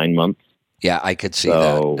lasts for 9 months. Yeah, I could see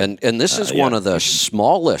that. And this is one of the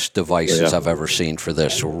smallest devices I've ever seen for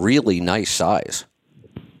this. Really nice size.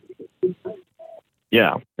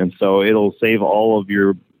 Yeah, and so it'll save all of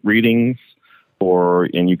your readings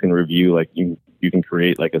and you can review, like you can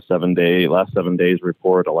create like a last 7 days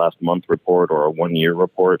report, a last month report, or a 1 year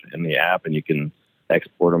report in the app, and you can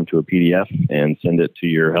export them to a PDF and send it to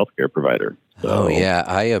your healthcare provider. So,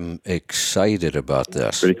 I am excited about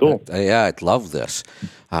this. Pretty cool. I'd love this.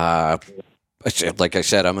 Like I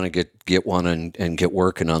said, I'm going to get one and get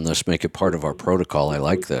working on this, make it part of our protocol. I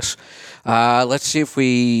like this. Let's see if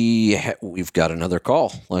we've got another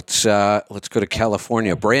call. Let's go to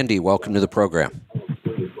California. Brandy, welcome to the program.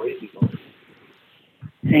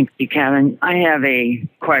 Thank you, Kevin. I have a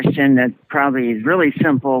question that probably is really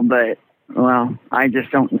simple, but I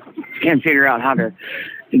just can't figure out how to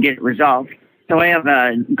get it resolved. So I have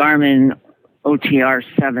a Garmin OTR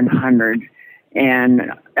 700.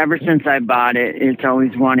 And ever since I bought it, it's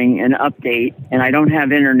always wanting an update. And I don't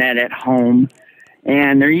have internet at home.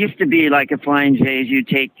 And there used to be like a Flying J's, you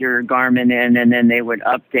take your Garmin in and then they would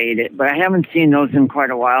update it. But I haven't seen those in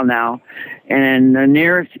quite a while now. And the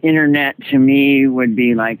nearest internet to me would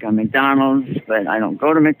be like a McDonald's, but I don't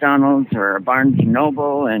go to McDonald's, or a Barnes &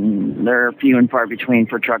 Noble, and they're few and far between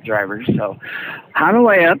for truck drivers. So how do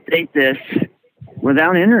I update this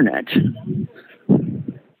without internet?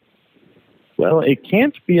 Well, it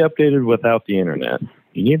can't be updated without the internet.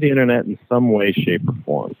 You need the internet in some way, shape, or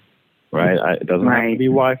form, right? It doesn't have to be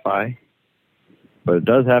Wi-Fi, but it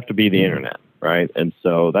does have to be the internet, right? And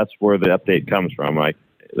so that's where the update comes from.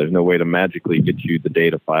 There's no way to magically get you the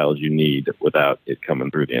data files you need without it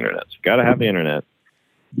coming through the internet. So you've got to have the internet.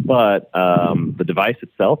 But the device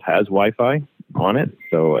itself has Wi-Fi on it.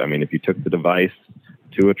 So, I mean, if you took the device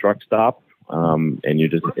to a truck stop, and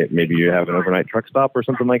maybe you have an overnight truck stop or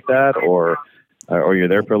something like that, or you're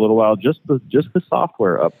there for a little while, just the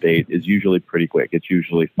software update is usually pretty quick. It's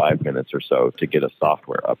usually 5 minutes or so to get a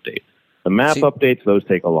software update. The map updates, those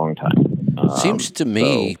take a long time. Seems to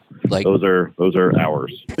me like those are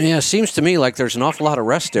hours. Yeah, seems to me like there's an awful lot of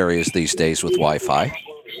rest areas these days with Wi-Fi.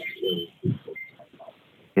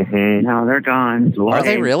 Mm-hmm. No, they're gone. Are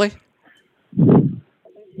they really?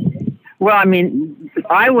 Well, I mean,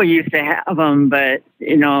 Iowa used to have them, but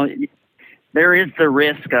there is the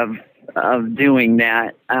risk of doing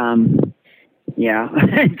that.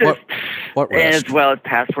 What risk? As well as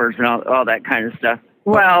passwords and all that kind of stuff.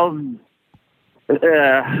 Well,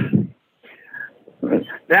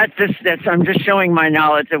 I'm just showing my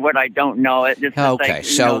knowledge of what I don't know. It's just okay,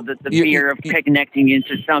 so the fear of connecting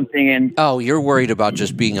into something and. Oh, you're worried about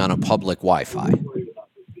just being on a public Wi-Fi.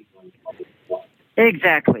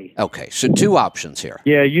 Exactly. Okay, so two options here.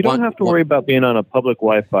 Yeah, you don't have to worry about being on a public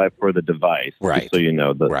Wi-Fi for the device. Right. Just so you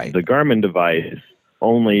know, the Garmin device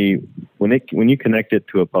only when you connect it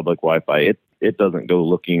to a public Wi-Fi, it doesn't go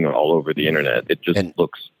looking all over the internet. It just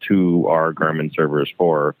looks to our Garmin servers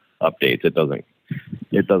for updates. It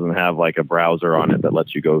doesn't have like a browser on it that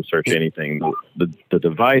lets you go search anything. The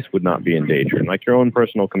device would not be in danger. And like your own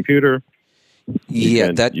personal computer,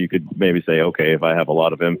 you could maybe say, okay, if I have a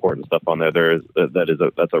lot of important stuff on there,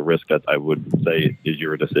 that's a risk that I would say is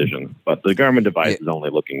your decision. But the Garmin device is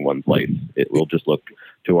only looking one place. It will just look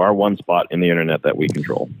to our one spot in the internet that we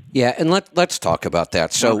control. Yeah, and let's talk about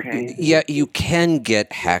that. So, you can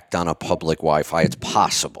get hacked on a public Wi-Fi. It's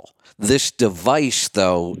possible. This device,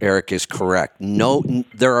 though, Eric is correct.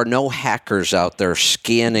 There are no hackers out there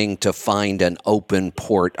scanning to find an open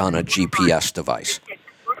port on a GPS device,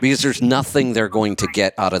 because there's nothing they're going to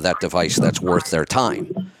get out of that device that's worth their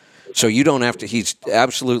time. So you don't have to. He's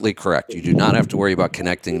absolutely correct. You do not have to worry about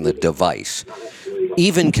connecting the device,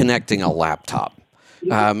 even connecting a laptop.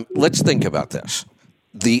 Let's think about this.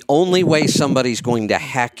 the only way somebody's going to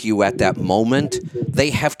hack you at that moment, they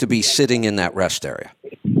have to be sitting in that rest area.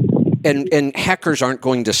 And hackers aren't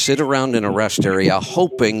going to sit around in a rest area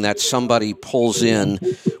hoping that somebody pulls in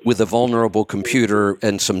with a vulnerable computer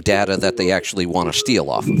and some data that they actually want to steal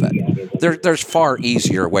off of it. There's far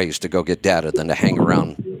easier ways to go get data than to hang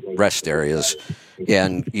around rest areas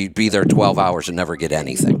and you'd be there 12 hours and never get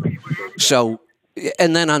anything. So,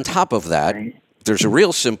 and then on top of that, there's a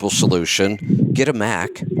real simple solution. Get a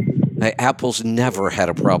Mac. Apple's never had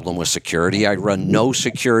a problem with security. I run no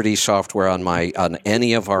security software on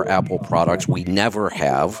any of our Apple products. We never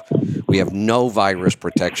have. We have no virus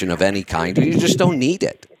protection of any kind. You just don't need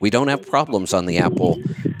it. We don't have problems on the Apple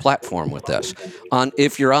platform with this.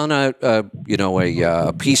 If you're on a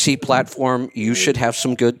PC platform, you should have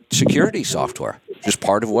some good security software. Just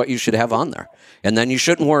part of what you should have on there, and then you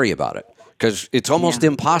shouldn't worry about it. Because it's almost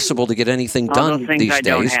impossible to get anything done these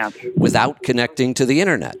days without connecting to the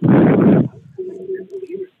internet.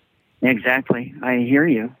 Exactly. I hear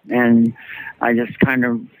you. And I just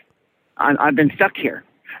I've been stuck here.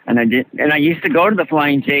 And I used to go to the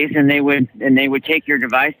Flying J's and they would take your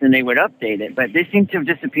device and they would update it, but they seem to have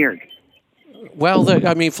disappeared. Well,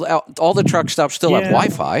 all the truck stops still have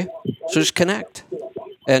Wi-Fi, so just connect.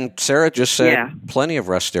 And Sarah just said plenty of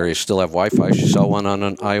rest areas still have Wi-Fi. She saw one on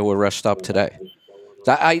an Iowa rest stop today.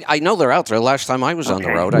 I know they're out there. Last time I was on the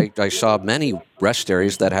road, I saw many rest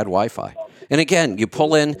areas that had Wi-Fi. And again, you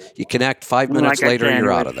pull in, you connect, 5 minutes later,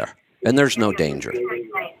 you're out of there. And there's no danger.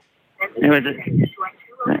 It was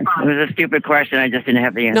a stupid question. I just didn't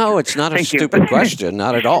have the answer. No, it's not a stupid question.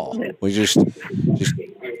 Not at all. We just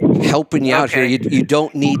helping you out here. You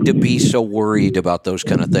don't need to be so worried about those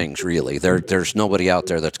kind of things, really. There's nobody out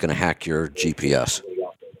there that's going to hack your GPS.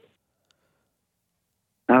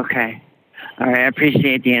 Okay. All right. I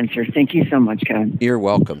appreciate the answer. Thank you so much, Kevin. You're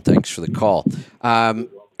welcome. Thanks for the call.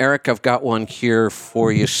 Eric, I've got one here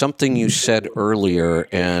for you. Something you said earlier,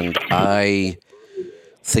 and I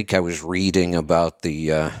think I was reading about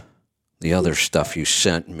the other stuff you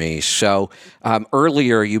sent me. So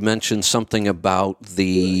earlier you mentioned something about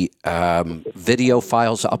the video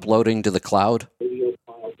files uploading to the cloud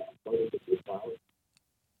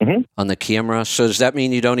on the camera. So does that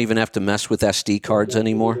mean you don't even have to mess with SD cards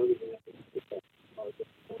anymore?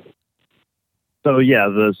 So yeah,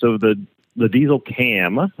 the Diesel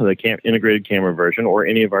Cam, the integrated camera version, or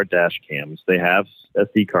any of our dash cams, they have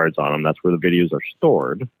SD cards on them. That's where the videos are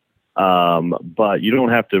stored. But you don't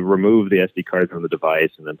have to remove the SD card from the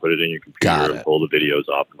device and then put it in your computer and pull the videos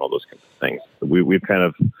off and all those kinds of things. We've kind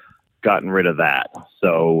of gotten rid of that.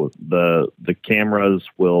 So the cameras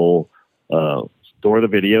will store the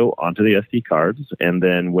video onto the SD cards, and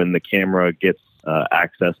then when the camera gets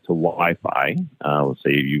access to Wi-Fi, let's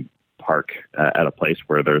say you park at a place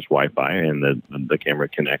where there's Wi-Fi and the camera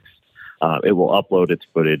connects, it will upload its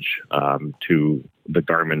footage to the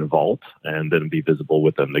Garmin Vault and then be visible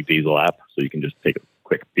within the Diesel app. So you can just take a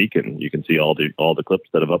quick peek and you can see all the clips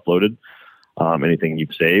that have uploaded, anything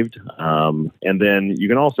you've saved. And then you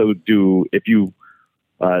can also do, if you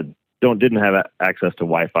didn't have access to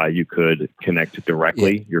Wi-Fi, you could connect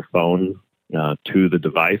directly your phone to the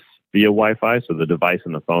device via Wi-Fi. So the device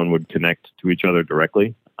and the phone would connect to each other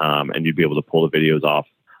directly. And you'd be able to pull the videos off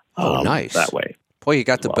nice. That way. Boy, you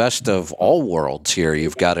got the best of all worlds here.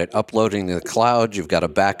 You've got it uploading to the cloud. You've got a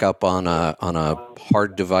backup on a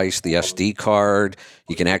hard device, the SD card.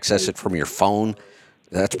 You can access it from your phone.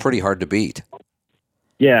 That's pretty hard to beat.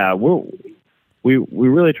 Yeah, we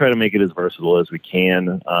really try to make it as versatile as we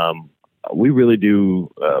can. We really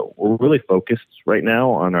do. We're really focused right now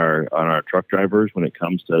on our truck drivers when it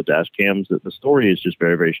comes to dash cams. The story is just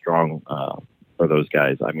very, very strong for those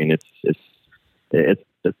guys. I mean, it's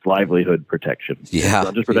livelihood protection. Yeah, it's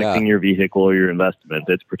not just protecting your vehicle or your investment.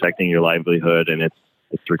 It's protecting your livelihood, and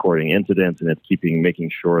it's recording incidents, and it's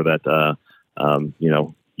making sure that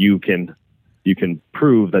you can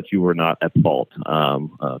prove that you were not at fault.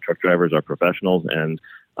 Truck drivers are professionals, and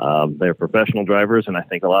they're professional drivers, and I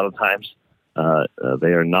think a lot of times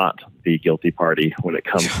they are not the guilty party when it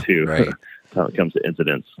comes to when it comes to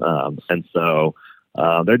incidents, and so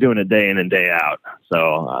they're doing it day in and day out.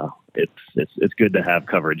 So it's good to have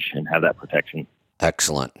coverage and have that protection.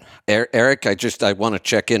 Excellent. Eric, I want to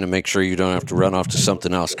check in and make sure you don't have to run off to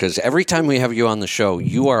something else, because every time we have you on the show,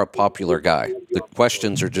 you are a popular guy. The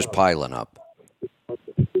questions are just piling up.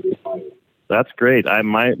 That's great.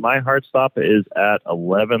 My hard stop is at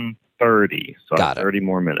 11:30, so Got it. 30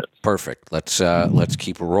 more minutes. Perfect. Let's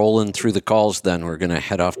keep rolling through the calls. Then we're going to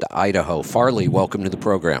head off to Idaho. Farley, welcome to the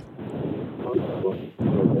program.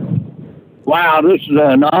 Wow, this is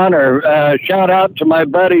an honor. Shout out to my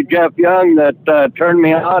buddy Jeff Young that turned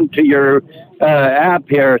me on to your app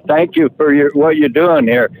here. Thank you for what you're doing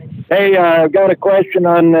here. Hey, I've got a question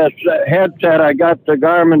on this headset. I got the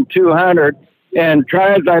Garmin 200, and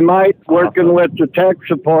try as I might, working with the tech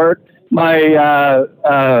support, I've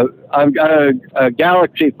got a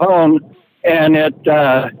Galaxy phone, and it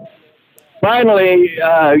finally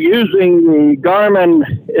using the Garmin,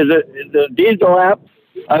 is it the Diesel app?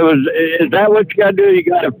 Is that what you got to do? You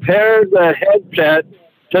got to pair the headset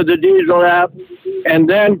to the Diesel app, and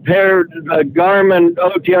then pair the Garmin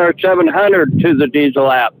OTR 700 to the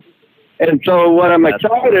Diesel app. And so what I'm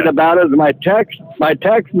excited about is my text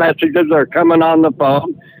messages are coming on the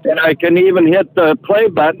phone, and I can even hit the play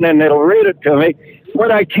button and it'll read it to me.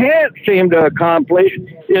 What I can't seem to accomplish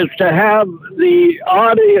is to have the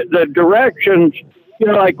audio, the directions. You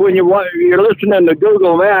know, like when you're listening to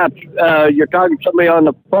Google Maps, you're talking to somebody on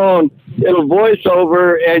the phone, it'll voice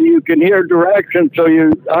over and you can hear directions. So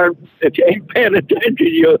if you ain't paying attention,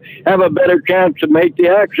 you have a better chance to make the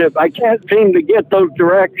exit. I can't seem to get those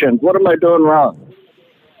directions. What am I doing wrong?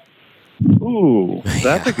 Ooh,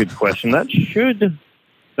 that's a good question. That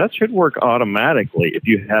should work automatically if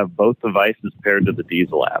you have both devices paired to the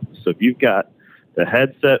Diesel app. So if you've got the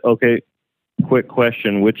headset, okay, quick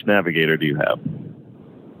question, which navigator do you have?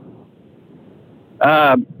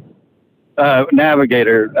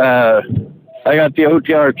 Navigator. I got the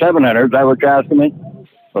OTR 700. Is that what you're asking me?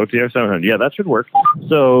 OTR 700. Yeah, that should work.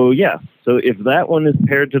 So if that one is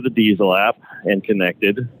paired to the Diesel app and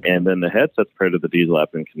connected, and then the headset's paired to the Diesel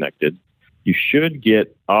app and connected, you should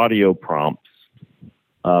get audio prompts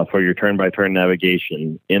for your turn-by-turn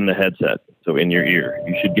navigation in the headset, so in your ear.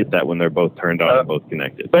 You should get that when they're both turned on and both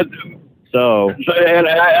connected. And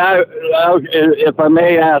if I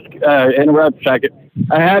may ask, interrupt a second.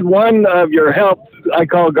 I had one of your help. I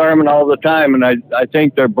call Garmin all the time, and I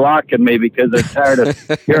think they're blocking me because they're tired of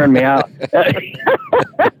hearing me out.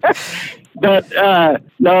 But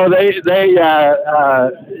no, the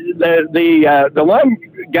one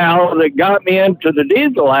gal that got me into the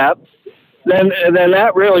Diesel app, then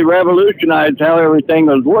that really revolutionized how everything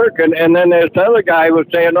was working. And then this other guy was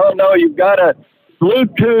saying, "Oh no, you've got to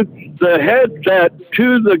Bluetooth the headset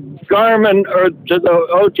to the Garmin or to the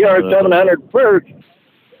OTR 700 first."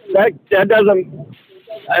 That doesn't.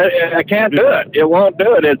 I can't do it. It won't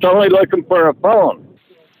do it. It's only looking for a phone.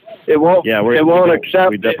 It won't. Yeah, it won't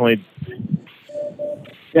accept. We definitely.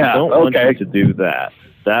 Yeah. Don't want you to do that.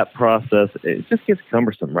 That process, it just gets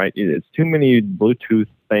cumbersome, right? It's too many Bluetooth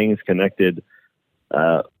things connected.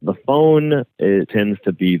 The phone, it tends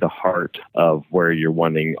to be the heart of where you're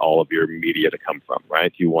wanting all of your media to come from,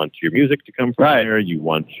 right? You want your music to come from there. You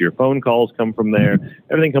want your phone calls come from there.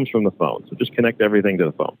 Everything comes from the phone. So just connect everything to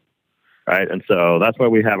the phone, right? And so that's why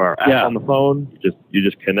we have our app on the phone. You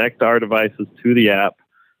just connect our devices to the app,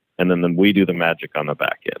 and then we do the magic on the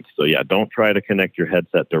back end. So yeah, don't try to connect your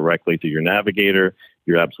headset directly to your navigator.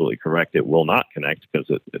 You're absolutely correct. It will not connect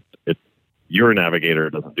because your navigator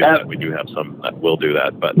doesn't do that. We do have some that will do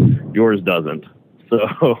that, but yours doesn't.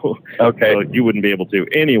 So, so you wouldn't be able to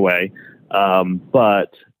anyway.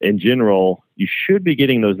 But in general, you should be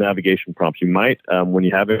getting those navigation prompts. You might, when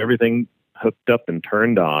you have everything hooked up and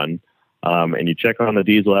turned on, and you check on the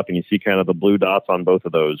Diesel app and you see kind of the blue dots on both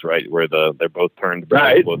of those, right, where they're both turned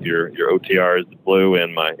blue. Both your OTR is blue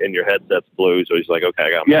and your headset's blue. So he's like, okay,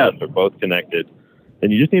 I got my they're both connected.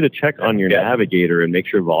 And you just need to check on your navigator and make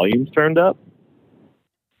sure volume's turned up.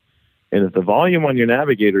 And if the volume on your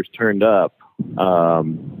navigator's turned up,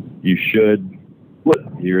 you should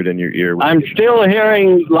hear it in your ear. I'm still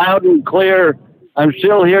hearing loud and clear.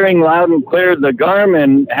 The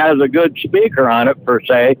Garmin has a good speaker on it, per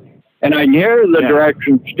se, and I can hear the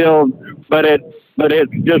directions still, but it's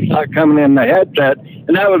just not coming in the headset.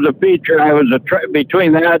 And that was a feature. I was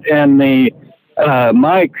between that and the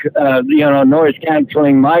mic, noise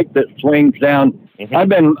canceling mic that swings down.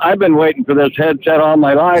 Mm-hmm. I've been waiting for this headset all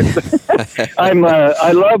my life. I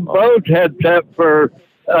love both headset for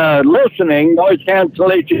listening, noise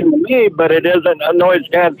cancellation to me, but it isn't a noise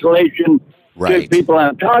cancellation to people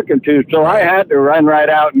I'm talking to. So I had to run right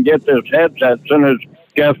out and get this headset as soon as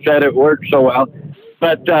Jeff said it worked so well.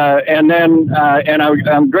 But and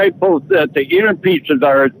I'm grateful that the earpieces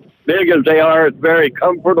are as big as they are. It's very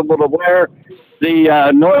comfortable to wear.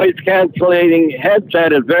 The noise cancellating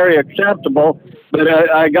headset is very acceptable, but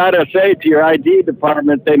I gotta say to your ID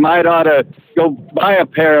department, they might ought to go buy a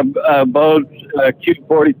pair of Bose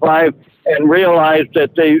Q45 and realize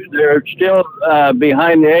that they're still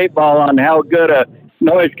behind the eight ball on how good a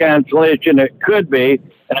noise cancellation it could be.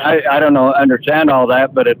 And I don't know, understand all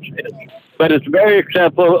that, but it's very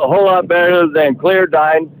acceptable, a whole lot better than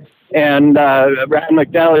Cleardyne and Rand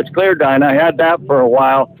McNally's Cleardyne. I had that for a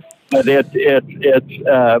while, but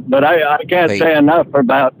but I can't say enough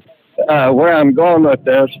about where I'm going with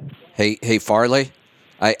this. Hey, Farley.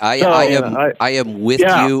 I am with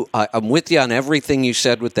you. I'm with you on everything you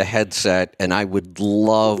said with the headset, and I would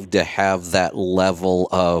love to have that level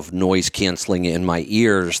of noise canceling in my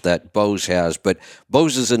ears that Bose has. But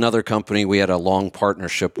Bose is another company we had a long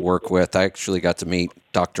partnership work with. I actually got to meet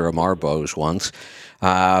Dr. Amar Bose once.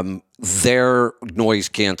 Their noise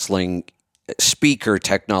canceling speaker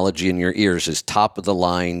technology in your ears is top of the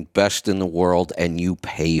line, best in the world, and you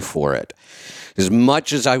pay for it. As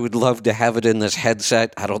much as I would love to have it in this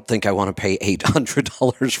headset, I don't think I want to pay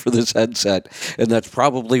 $800 for this headset, and that's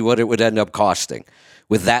probably what it would end up costing.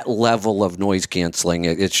 With that level of noise canceling,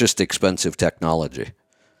 it's just expensive technology.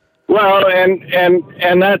 Well,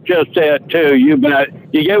 and that's just it too. You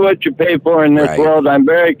get what you pay for in this world. I'm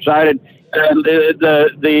very excited. And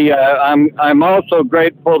I'm also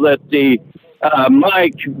grateful that the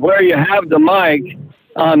mic, where you have the mic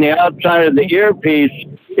on the outside of the earpiece,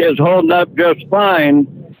 is holding up just fine.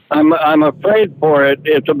 I'm afraid for it.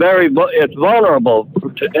 It's vulnerable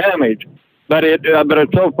to damage, but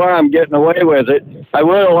so far I'm getting away with it. I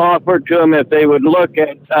will offer to them if they would look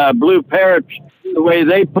at Blue Parrots, the way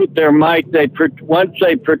they put their mic. Once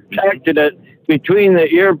they protected it between the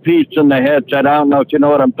earpiece and the headset. I don't know if you know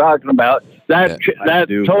what I'm talking about. That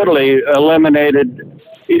totally eliminated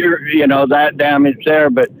that damage there.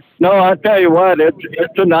 But no, I'll tell you what,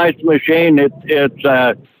 it's a nice machine.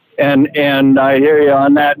 And I hear you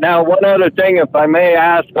on that. Now, one other thing, if I may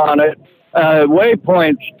ask on it,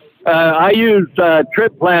 waypoints. I use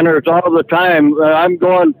trip planners all the time. I'm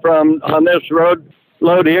going on this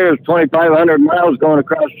load here is 2,500 miles going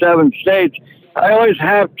across 7 states. I always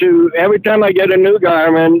have to, every time I get a new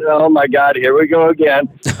Garmin, oh my God, here we go again.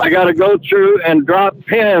 I got to go through and drop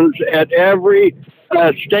pins at every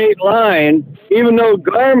state line, even though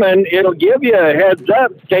Garmin, it'll give you a heads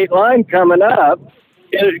up, state line coming up.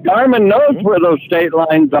 Garmin knows where those state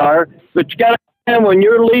lines are, but you got to, when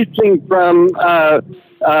you're leasing from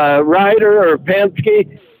Ryder or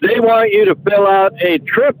Penske, they want you to fill out a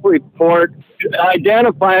trip report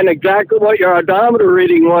identifying exactly what your odometer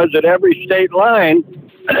reading was at every state line.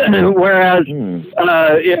 Whereas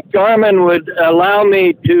if Garmin would allow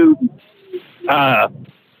me to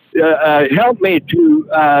help me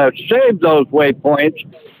to save those waypoints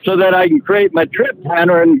so that I can create my trip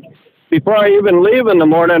planner, and before I even leave in the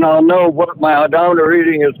morning, I'll know what my odometer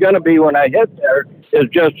reading is going to be when I hit there, is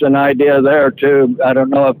just an idea there too. I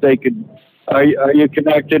don't know if they could. Are you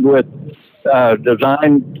connected with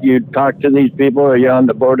design? You talk to these people? Are you on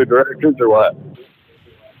the board of directors or what?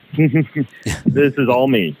 This is all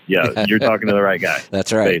me. Yeah, you're talking to the right guy.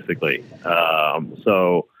 That's right. Basically.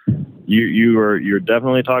 So you're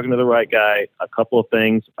definitely talking to the right guy. A couple of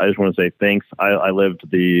things. I just want to say thanks. I lived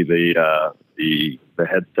the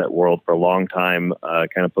headset world for a long time.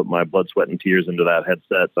 Kind of put my blood, sweat, and tears into that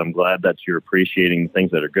headset. So I'm glad that you're appreciating the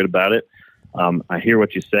things that are good about it. I hear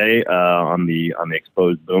what you say on the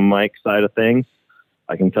exposed boom mic side of things.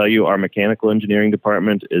 I can tell you our mechanical engineering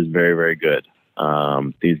department is very, very good.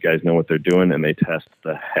 These guys know what they're doing, and they test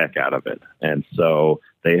the heck out of it. And so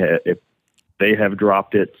if they have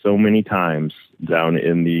dropped it so many times down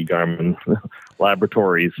in the Garmin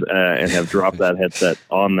laboratories and have dropped that headset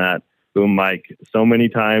on that boom mic so many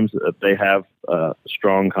times that they have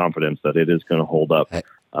strong confidence that it is going to hold up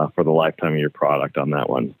for the lifetime of your product on that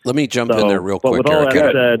one. Let me jump in there real quick, with all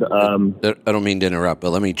Eric. that said, I don't mean to interrupt,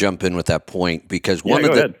 but let me jump in with that point, because one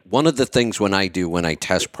of the things when I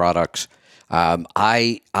test products,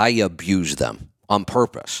 I abuse them on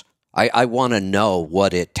purpose. I want to know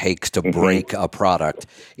what it takes to break a product.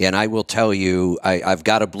 And I will tell you, I've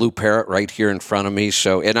got a Blue Parrot right here in front of me.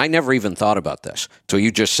 And I never even thought about this. So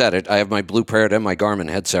you just said it. I have my Blue Parrot and my Garmin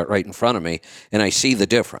headset right in front of me, and I see the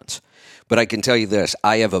difference. But I can tell you this,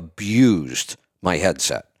 I have abused my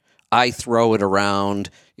headset. I throw it around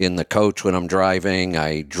in the coach when I'm driving.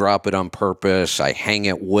 I drop it on purpose. I hang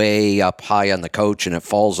it way up high on the coach and it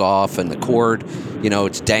falls off, and the cord,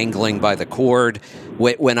 it's dangling by the cord.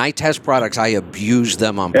 When I test products, I abuse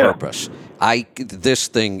them on purpose. This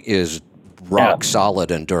thing is rock solid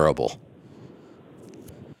and durable.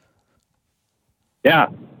 Yeah.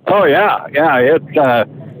 Oh, yeah. Yeah. It's,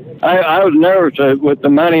 I was nervous with the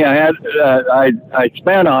money I had, I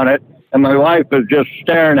spent on it. And my wife was just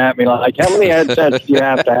staring at me like, how many headsets do you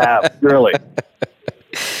have to have, really?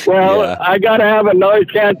 Well, Yeah. I got to have a noise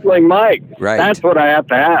canceling mic. Right. That's what I have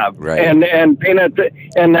to have. Right. And Peanut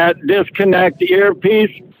and that disconnect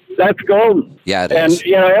earpiece. That's golden. Yeah, it and is.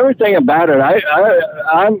 Everything about it.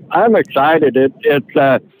 I'm excited.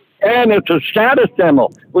 And it's a status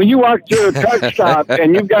symbol. When you walk through a truck stop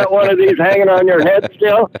and you've got one of these hanging on your head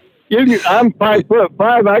still, I'm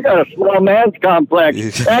 5'5". I got a small man's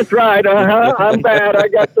complex. That's right. I'm bad. I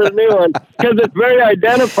got the new one because it's very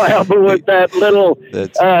identifiable with that little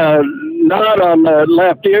knot on the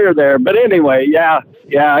left ear there. But anyway, yeah,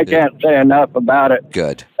 I can't say enough about it.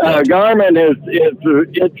 Good. Garmin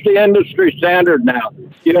it's the industry standard now.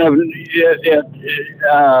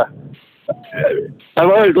 I've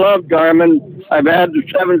always loved Garmin. I've had the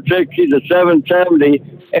 760, the 770,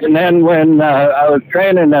 and then when I was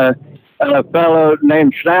training a fellow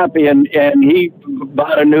named Snappy, and he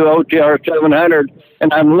bought a new OTR 700,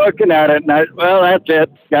 and I'm looking at it, and that's it.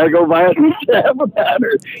 Got to go buy a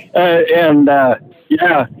 700. You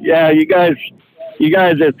guys,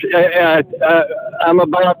 I'm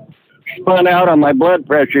about spun out on my blood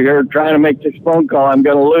pressure here trying to make this phone call. I'm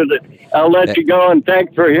going to lose it. I'll let you go, and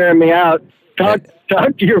thanks for hearing me out. Talk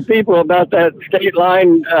to your people about that state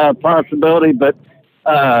line possibility, but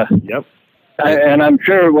Yep. And I'm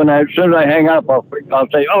sure as soon as I hang up, I'll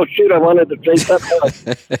say, "Oh shoot, I wanted to say something else."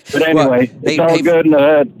 But anyway, it's all good in the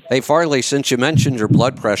hood. Hey Farley, since you mentioned your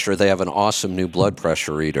blood pressure, they have an awesome new blood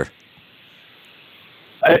pressure reader.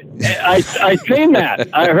 I seen that.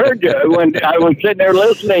 I heard you when I was sitting there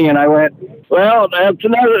listening, and I went, "Well, that's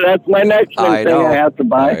my next thing I have to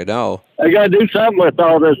buy." I know. I got to do something with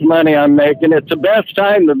all this money I'm making. It's the best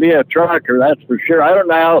time to be a trucker, that's for sure. I don't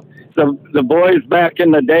know how the boys back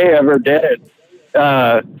in the day ever did it.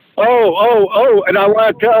 And I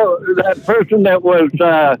want to tell that person that was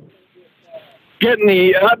getting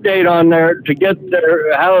the update on there to get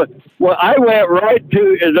their I went right to,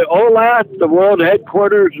 is it OLAT, the world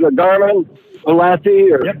headquarters of Garmin?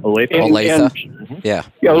 Olathe? Olathe. Yeah.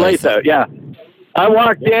 Olathe, yeah. I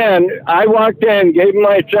walked in, gave him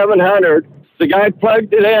my 700. The guy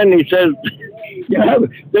plugged it in. He says,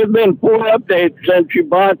 there's been 4 updates since you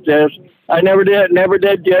bought this. I never did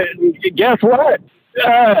get, guess what?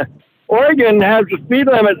 Oregon has a speed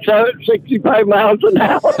limit 65 miles an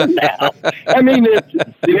hour now. I mean,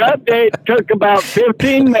 the update took about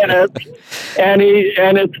 15 minutes, and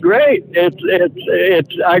it's great.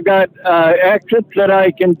 I got exits that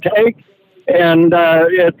I can take, and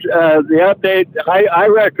the update. I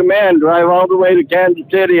recommend drive all the way to Kansas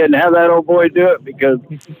City and have that old boy do it because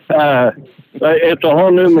it's a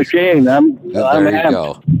whole new machine.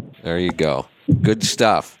 There you go. Good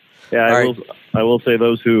stuff. Yeah, I will say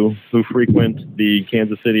those who frequent the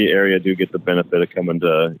Kansas City area do get the benefit of coming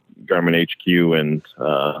to Garmin HQ, and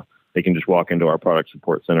they can just walk into our product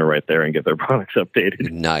support center right there and get their products updated.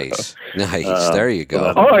 Nice. There you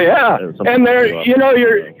go. Oh yeah, and they're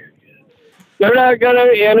not going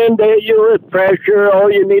to inundate you with pressure. Oh,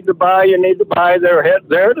 you need to buy. They're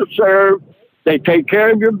there to serve. They take care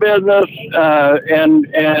of your business,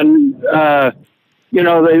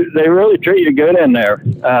 they really treat you good in there.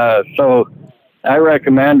 So I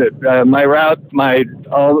recommend it. My route,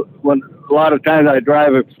 a lot of times I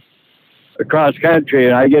drive across country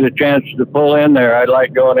and I get a chance to pull in there. I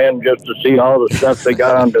like going in just to see all the stuff they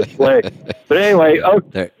got on display. But anyway,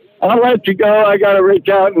 I'll let you go. I got to reach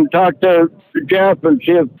out and talk to Jeff and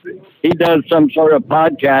see if he does some sort of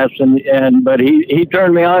podcast. But he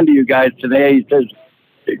turned me on to you guys today. He says,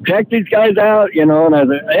 check these guys out, and I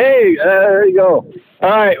said, hey, there you go. All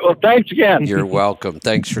right. Well, thanks again. You're welcome.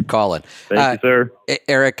 Thanks for calling. Thank you, sir.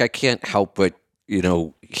 Eric, I can't help but,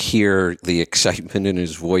 hear the excitement in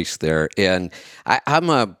his voice there. And I'm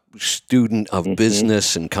a student of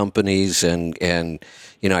business and companies and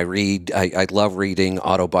I love reading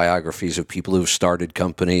autobiographies of people who've started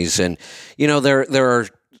companies. And,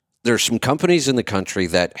 there's some companies in the country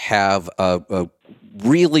that have a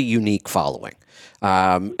really unique following.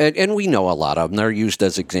 And we know a lot of them. They're used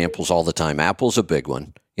as examples all the time. Apple's a big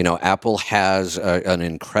one. Apple has an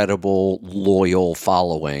incredible loyal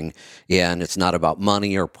following, and it's not about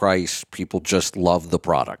money or price. People just love the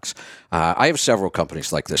products. I have several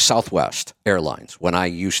companies like this. Southwest Airlines, when I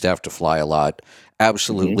used to have to fly a lot,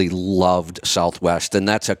 absolutely loved Southwest, and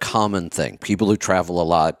that's a common thing. People who travel a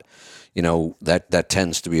lot, that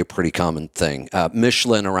tends to be a pretty common thing.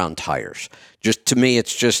 Michelin around tires. Just to me,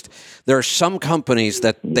 it's just there are some companies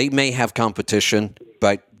that they may have competition,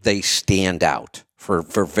 but they stand out for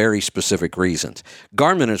very specific reasons.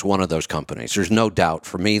 Garmin is one of those companies. There's no doubt.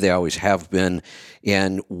 For me, they always have been.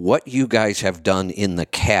 And what you guys have done in the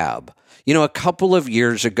cab A couple of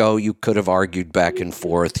years ago, you could have argued back and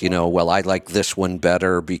forth, well, I like this one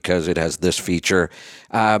better because it has this feature.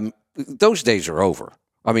 Those days are over.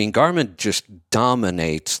 I mean, Garmin just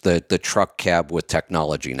dominates the truck cab with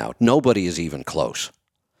technology now. Nobody is even close.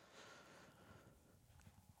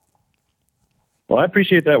 Well, I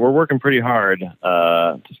appreciate that. We're working pretty hard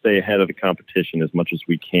to stay ahead of the competition as much as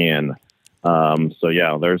we can. So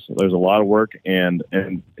yeah, there's a lot of work, and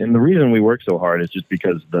the reason we work so hard is just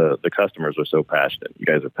because the customers are so passionate. You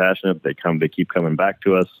guys are passionate. They keep coming back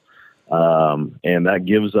to us, and that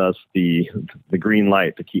gives us the green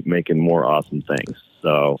light to keep making more awesome things.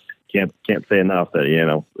 So can't say enough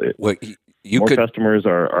that more customers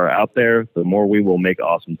are out there, the more we will make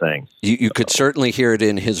awesome things. You could certainly hear it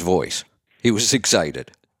in his voice. He was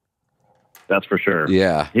excited. That's for sure.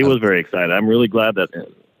 Yeah, he was very excited. I'm really glad that.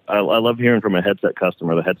 I love hearing from a headset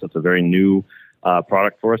customer. The headset's a very new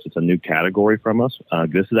product for us. It's a new category from us.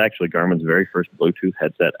 This is actually Garmin's very first Bluetooth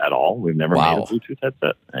headset at all. We've never made a Bluetooth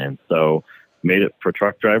headset. And so made it for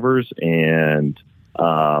truck drivers. And,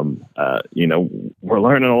 we're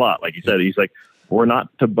learning a lot. Like you said, he's like, we're not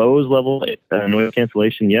to Bo's level noise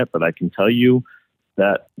cancellation yet, but I can tell you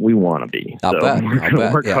that we want to be. I'll bet. We're going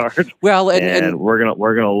to work hard. Well, and we're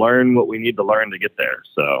gonna learn what we need to learn to get there.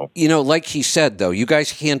 So like he said, though, you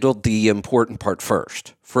guys handled the important part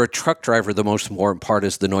first. For a truck driver, the most important part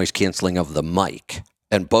is the noise canceling of the mic,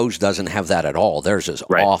 and Bose doesn't have that at all. Theirs is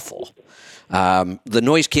awful. The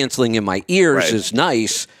noise canceling in my ears is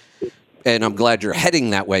nice, and I'm glad you're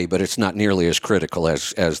heading that way, but it's not nearly as critical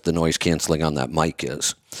as the noise canceling on that mic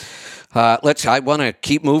is. I want to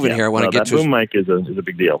keep moving here. I want to get to boom mic is a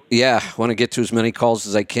big deal. Yeah, I want to get to as many calls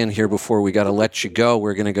as I can here before we got to let you go.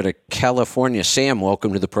 We're going to go to California. Sam,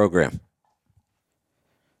 welcome to the program.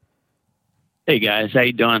 Hey guys, how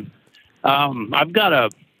you doing? I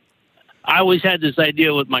always had this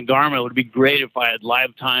idea with my Garmin. It would be great if I had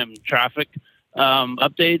live time traffic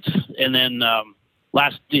updates. And then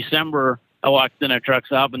last December, I walked in a truck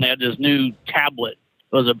stop and they had this new tablet.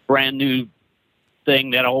 It was a brand new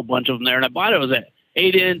thing. They had a whole bunch of them there, and I bought it. It was an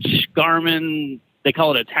 8-inch Garmin. They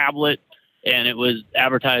call it a tablet, and it was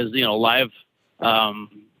advertised, live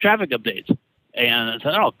traffic updates. And I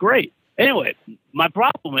said, "Oh, great." Anyway, my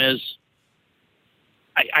problem is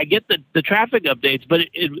I get the traffic updates, but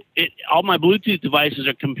it all my Bluetooth devices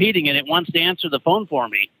are competing, and it wants to answer the phone for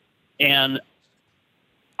me, and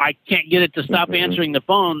I can't get it to stop answering the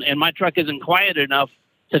phone, and my truck isn't quiet enough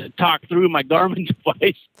to talk through my Garmin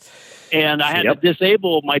device. And I had to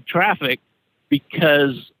disable my traffic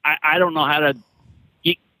because I don't know how to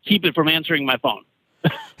keep it from answering my phone.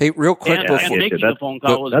 Hey, real quick, and making the phone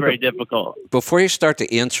call was very difficult. Before you start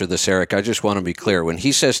to answer this, Eric, I just want to be clear. When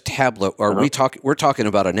he says tablet, we're talking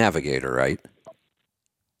about a Navigator, right?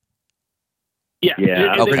 Yeah,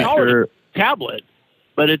 they call it a tablet,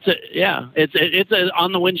 but it's a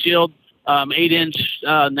on the windshield 8-inch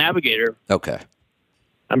Navigator. Okay.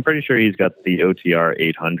 I'm pretty sure he's got the OTR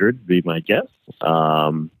 800, be my guess.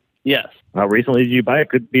 Yes. How recently did you buy it?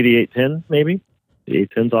 Could be the 810, maybe? The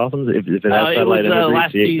 810's awesome. If it has satellite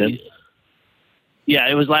interface, the 810? Yeah,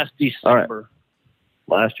 it was last December.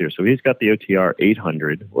 Right. Last year. So he's got the OTR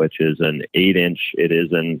 800, which is an 8-inch. It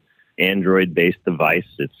is an Android-based device.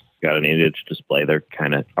 It's got an 8-inch display. They're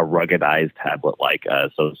kind of a ruggedized tablet-like.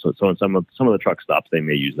 So in some of the truck stops, they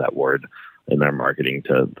may use that word in their marketing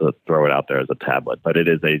to throw it out there as a tablet, but it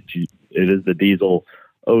is the diesel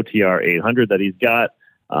OTR 800 that he's got.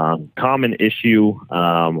 Common issue.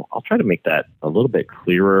 I'll try to make that a little bit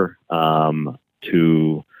clearer for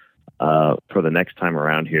the next time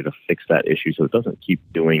around here to fix that issue so it doesn't keep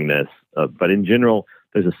doing this. But in general,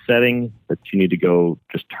 there's a setting that you need to go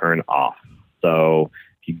just turn off. So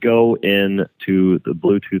if you go into the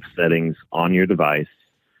Bluetooth settings on your device,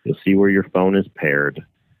 you'll see where your phone is paired.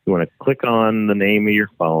 You want to click on the name of your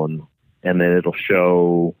phone, and then it'll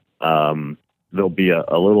show there'll be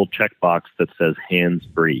a little checkbox that says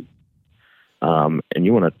hands-free. And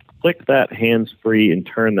you want to click that hands-free and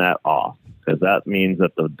turn that off, because that means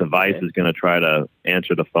that the device is going to try to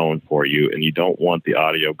answer the phone for you, and you don't want the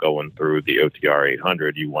audio going through the OTR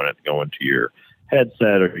 800. You want it to go into your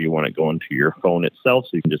headset, or you want it going to your phone itself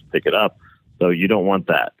so you can just pick it up. So you don't want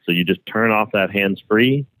that. So you just turn off that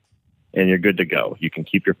hands-free, and you're good to go. You can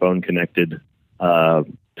keep your phone connected to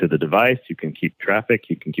the device. You can keep traffic.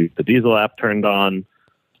 You can keep the diesel app turned on,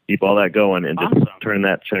 keep all that going, and just turn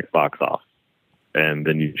that checkbox off. And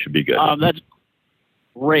then you should be good. That's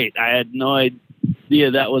great. I had no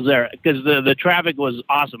idea that was there, because the traffic was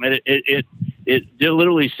awesome. It it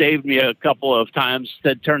literally saved me a couple of times.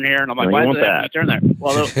 Said turn here, and I'm like, why did I turn there?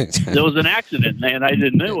 Well, there was an accident, and I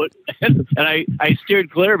didn't know it, and I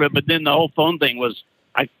steered clear of it. But then the whole phone thing was,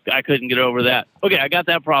 I couldn't get over that. Okay, I got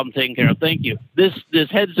that problem taken care of. Thank you. This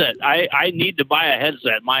headset, I need to buy a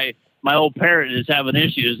headset. My old Parrot is having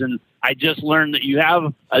issues, and I just learned that you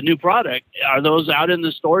have a new product. Are those out in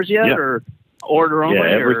the stores yet, or order only?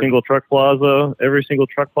 Yeah, every single truck plaza,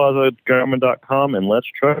 Garmin.com and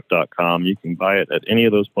Let'sTruck.com. You can buy it at any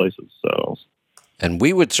of those places. So, and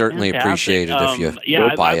we would certainly appreciate it if you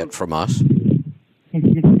go buy it from us.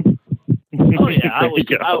 Oh yeah, I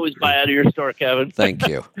always buy out of your store, Kevin. Thank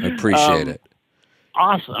you. I appreciate it.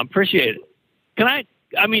 Awesome. I appreciate it.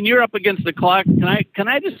 I mean, you're up against the clock. Can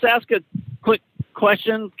I just ask a quick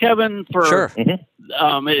question, Kevin? Sure.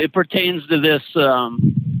 It pertains to this.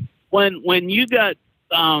 When you got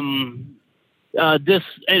when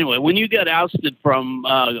you got ousted from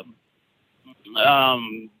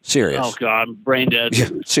Sirius. Oh God, I'm brain dead.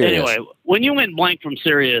 Sirius. Anyway, when you went blank from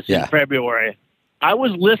Sirius in February, I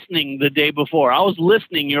was listening the day before. I was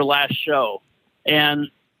listening your last show, and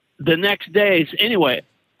the next day. Anyway,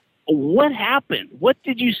 what happened? What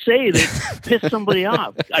did you say that pissed somebody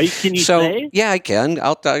off? Can you say? Yeah, I can.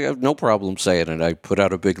 I have no problem saying it. I put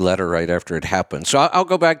out a big letter right after it happened. So I'll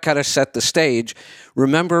go back, kind of set the stage.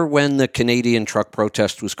 Remember when the Canadian truck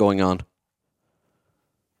protest was going on?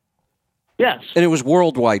 Yes. And it was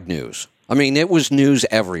worldwide news. I mean, it was news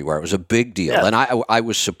everywhere. It was a big deal. Yeah. And I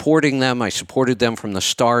was supporting them. I supported them from the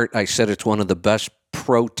start. I said it's one of the best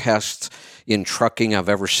protests in trucking I've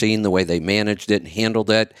ever seen, the way they managed it and handled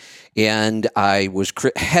it. And I was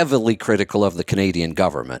heavily critical of the Canadian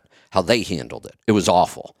government, how they handled it. It was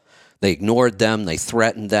awful. They ignored them. They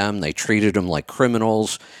threatened them. They treated them like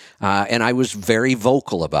criminals. And I was very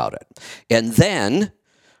vocal about it. And then,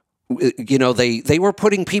 you know, they were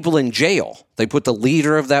putting people in jail. They put the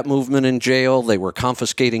leader of that movement in jail. They were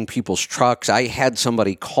confiscating people's trucks. I had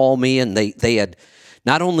somebody call me, and they had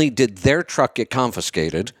not only did their truck get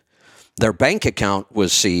confiscated, their bank account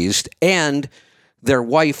was seized, and their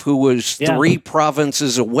wife, who was 3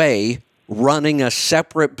 provinces away, running a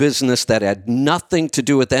separate business that had nothing to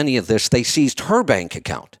do with any of this, they seized her bank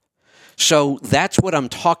account. So that's what I'm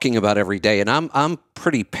talking about every day, and I'm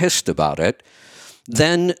pretty pissed about it.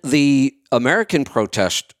 Then the American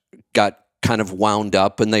protest got kind of wound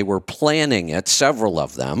up, and they were planning it, several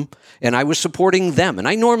of them, and I was supporting them. And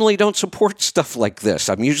I normally don't support stuff like this.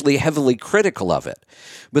 I'm usually heavily critical of it.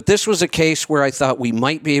 But this was a case where I thought we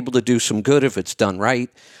might be able to do some good if it's done right.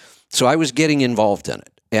 So I was getting involved in it.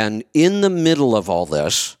 And in the middle of all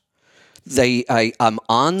this, I'm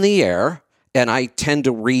on the air, and I tend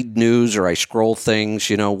to read news, or I scroll things,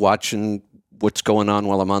 you know, watching what's going on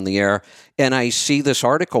while I'm on the air. And I see this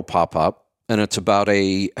article pop up, and it's about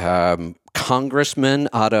a congressman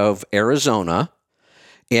out of Arizona,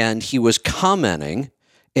 and he was commenting,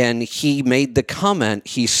 and he made the comment,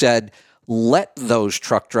 he said, let those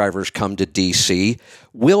truck drivers come to D.C.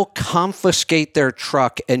 We'll confiscate their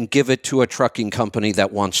truck and give it to a trucking company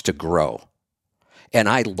that wants to grow. And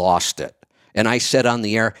I lost it. And I said on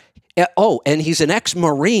the air, oh, and he's an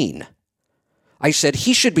ex-Marine. I said,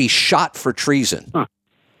 he should be shot for treason. Huh.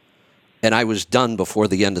 And I was done before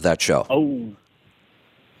the end of that show. Oh.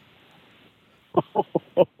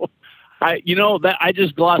 I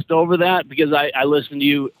just glossed over that because I listen to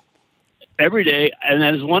you every day, and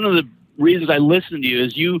that is one of the reasons I listen to you.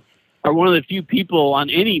 Is you are one of the few people on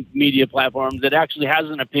any media platform that actually has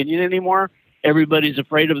an opinion anymore. Everybody's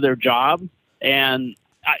afraid of their job, and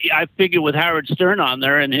I figure with Howard Stern on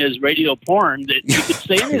there and his radio porn that you could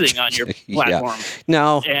say anything on your platform.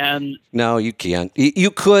 No, you can't.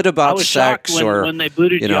 You could about sex when they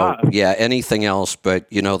booted you off. Yeah, anything else. But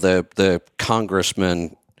the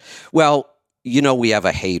congressman. Well, we have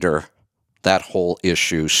a hater. That whole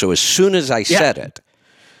issue. So as soon as I said it,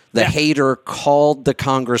 the hater called the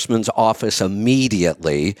congressman's office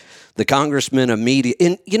immediately. The congressman immediately.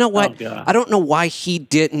 And you know what? Oh, I don't know why he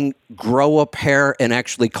didn't grow a pair and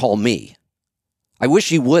actually call me. I wish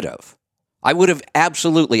he would have. I would have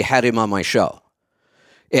absolutely had him on my show.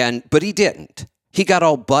 But he didn't. He got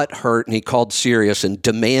all butt hurt and he called Sirius and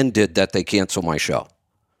demanded that they cancel my show.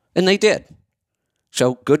 And they did.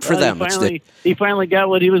 So good for them. He finally got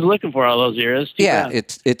what he was looking for all those years.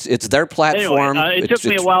 It's their platform. Anyway, it took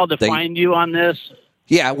me a while to find you on this.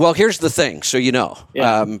 Yeah, well, here's the thing. So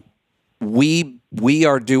we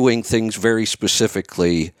are doing things very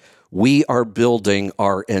specifically. We are building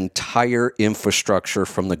our entire infrastructure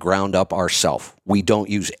from the ground up ourselves. We don't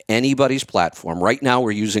use anybody's platform. Right now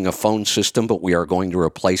we're using a phone system, but we are going to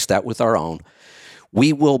replace that with our own.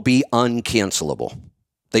 We will be uncancelable.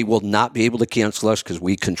 They will not be able to cancel us because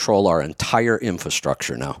we control our entire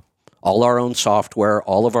infrastructure now. All our own software,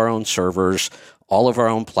 all of our own servers, all of our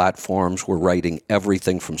own platforms. We're writing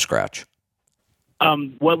everything from scratch.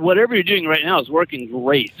 Whatever you're doing right now is working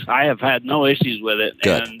great. I have had no issues with it.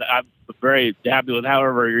 Good. And I'm very happy with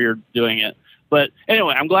however you're doing it. But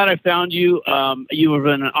anyway, I'm glad I found you. You have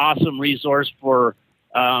been an awesome resource for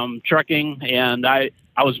trucking, and I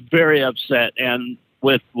was very upset and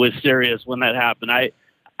with Sirius when that happened.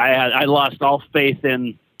 I lost all faith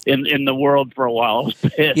in the world for a while. I was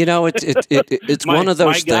pissed. You know, it's one of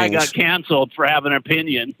those things. My guy got canceled for having an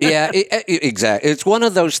opinion. Yeah, exactly. It's one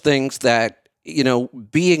of those things that, you know,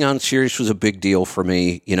 being on Sirius was a big deal for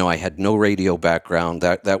me. You know, I had no radio background.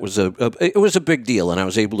 That was it was a big deal, and I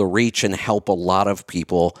was able to reach and help a lot of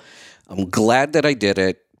people. I'm glad that I did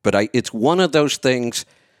it, but it's one of those things.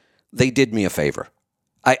 They did me a favor.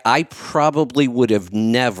 I probably would have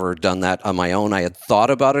never done that on my own. I had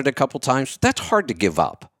thought about it a couple times. That's hard to give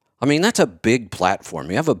up. I mean, that's a big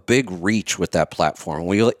platform. You have a big reach with that platform.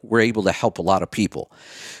 We're able to help a lot of people.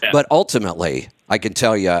 Yeah. But ultimately, I can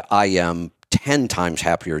tell you, I am 10 times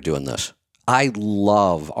happier doing this. I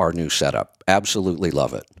love our new setup. Absolutely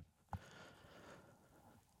love it.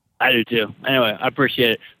 I do too. Anyway, I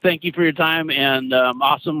appreciate it. Thank you for your time, and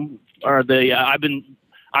awesome.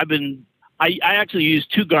 I actually use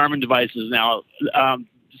 2 Garmin devices now,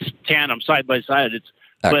 tandem, side by side.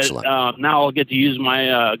 Excellent. But now I'll get to use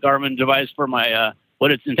my Garmin device for my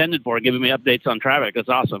what it's intended for, giving me updates on traffic. That's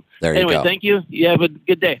awesome. There you go. Anyway, thank you. You have a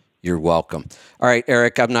good day. You're welcome. All right,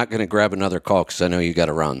 Eric, I'm not going to grab another call because I know you got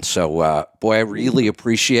to run. So, boy, I really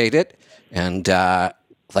appreciate it. And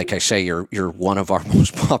like I say, you're one of our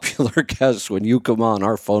most popular guests. When you come on,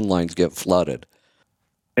 our phone lines get flooded.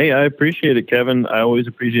 Hey, I appreciate it, Kevin. I always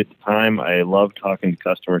appreciate the time. I love talking to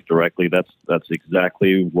customers directly. That's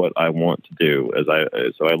exactly what I want to do.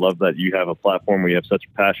 So I love that you have a platform where you have such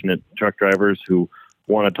passionate truck drivers who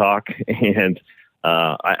want to talk. And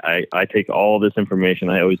I take all this information.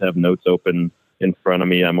 I always have notes open in front of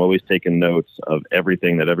me. I'm always taking notes of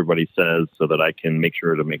everything that everybody says so that I can make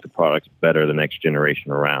sure to make the products better the next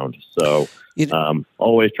generation around. So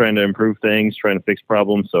always trying to improve things, trying to fix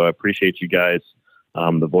problems. So I appreciate you guys.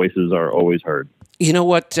 The voices are always heard. You know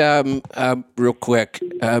what, real quick,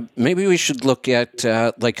 maybe we should look at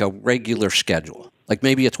like a regular schedule. Like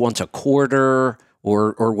maybe it's once a quarter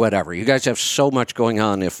or whatever. You guys have so much going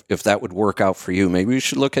on. If that would work out for you, maybe we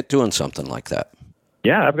should look at doing something like that.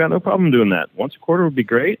 Yeah, I've got no problem doing that. Once a quarter would be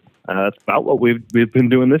great. That's about what we've been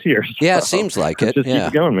doing this year. So yeah, it seems like it. Just keep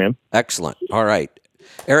it going, man. Excellent. All right.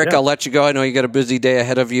 Eric, I'll let you go. I know you got a busy day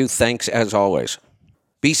ahead of you. Thanks as always.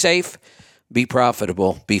 Be safe. Be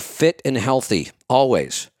profitable, be fit and healthy,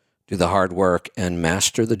 always do the hard work and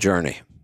master the journey.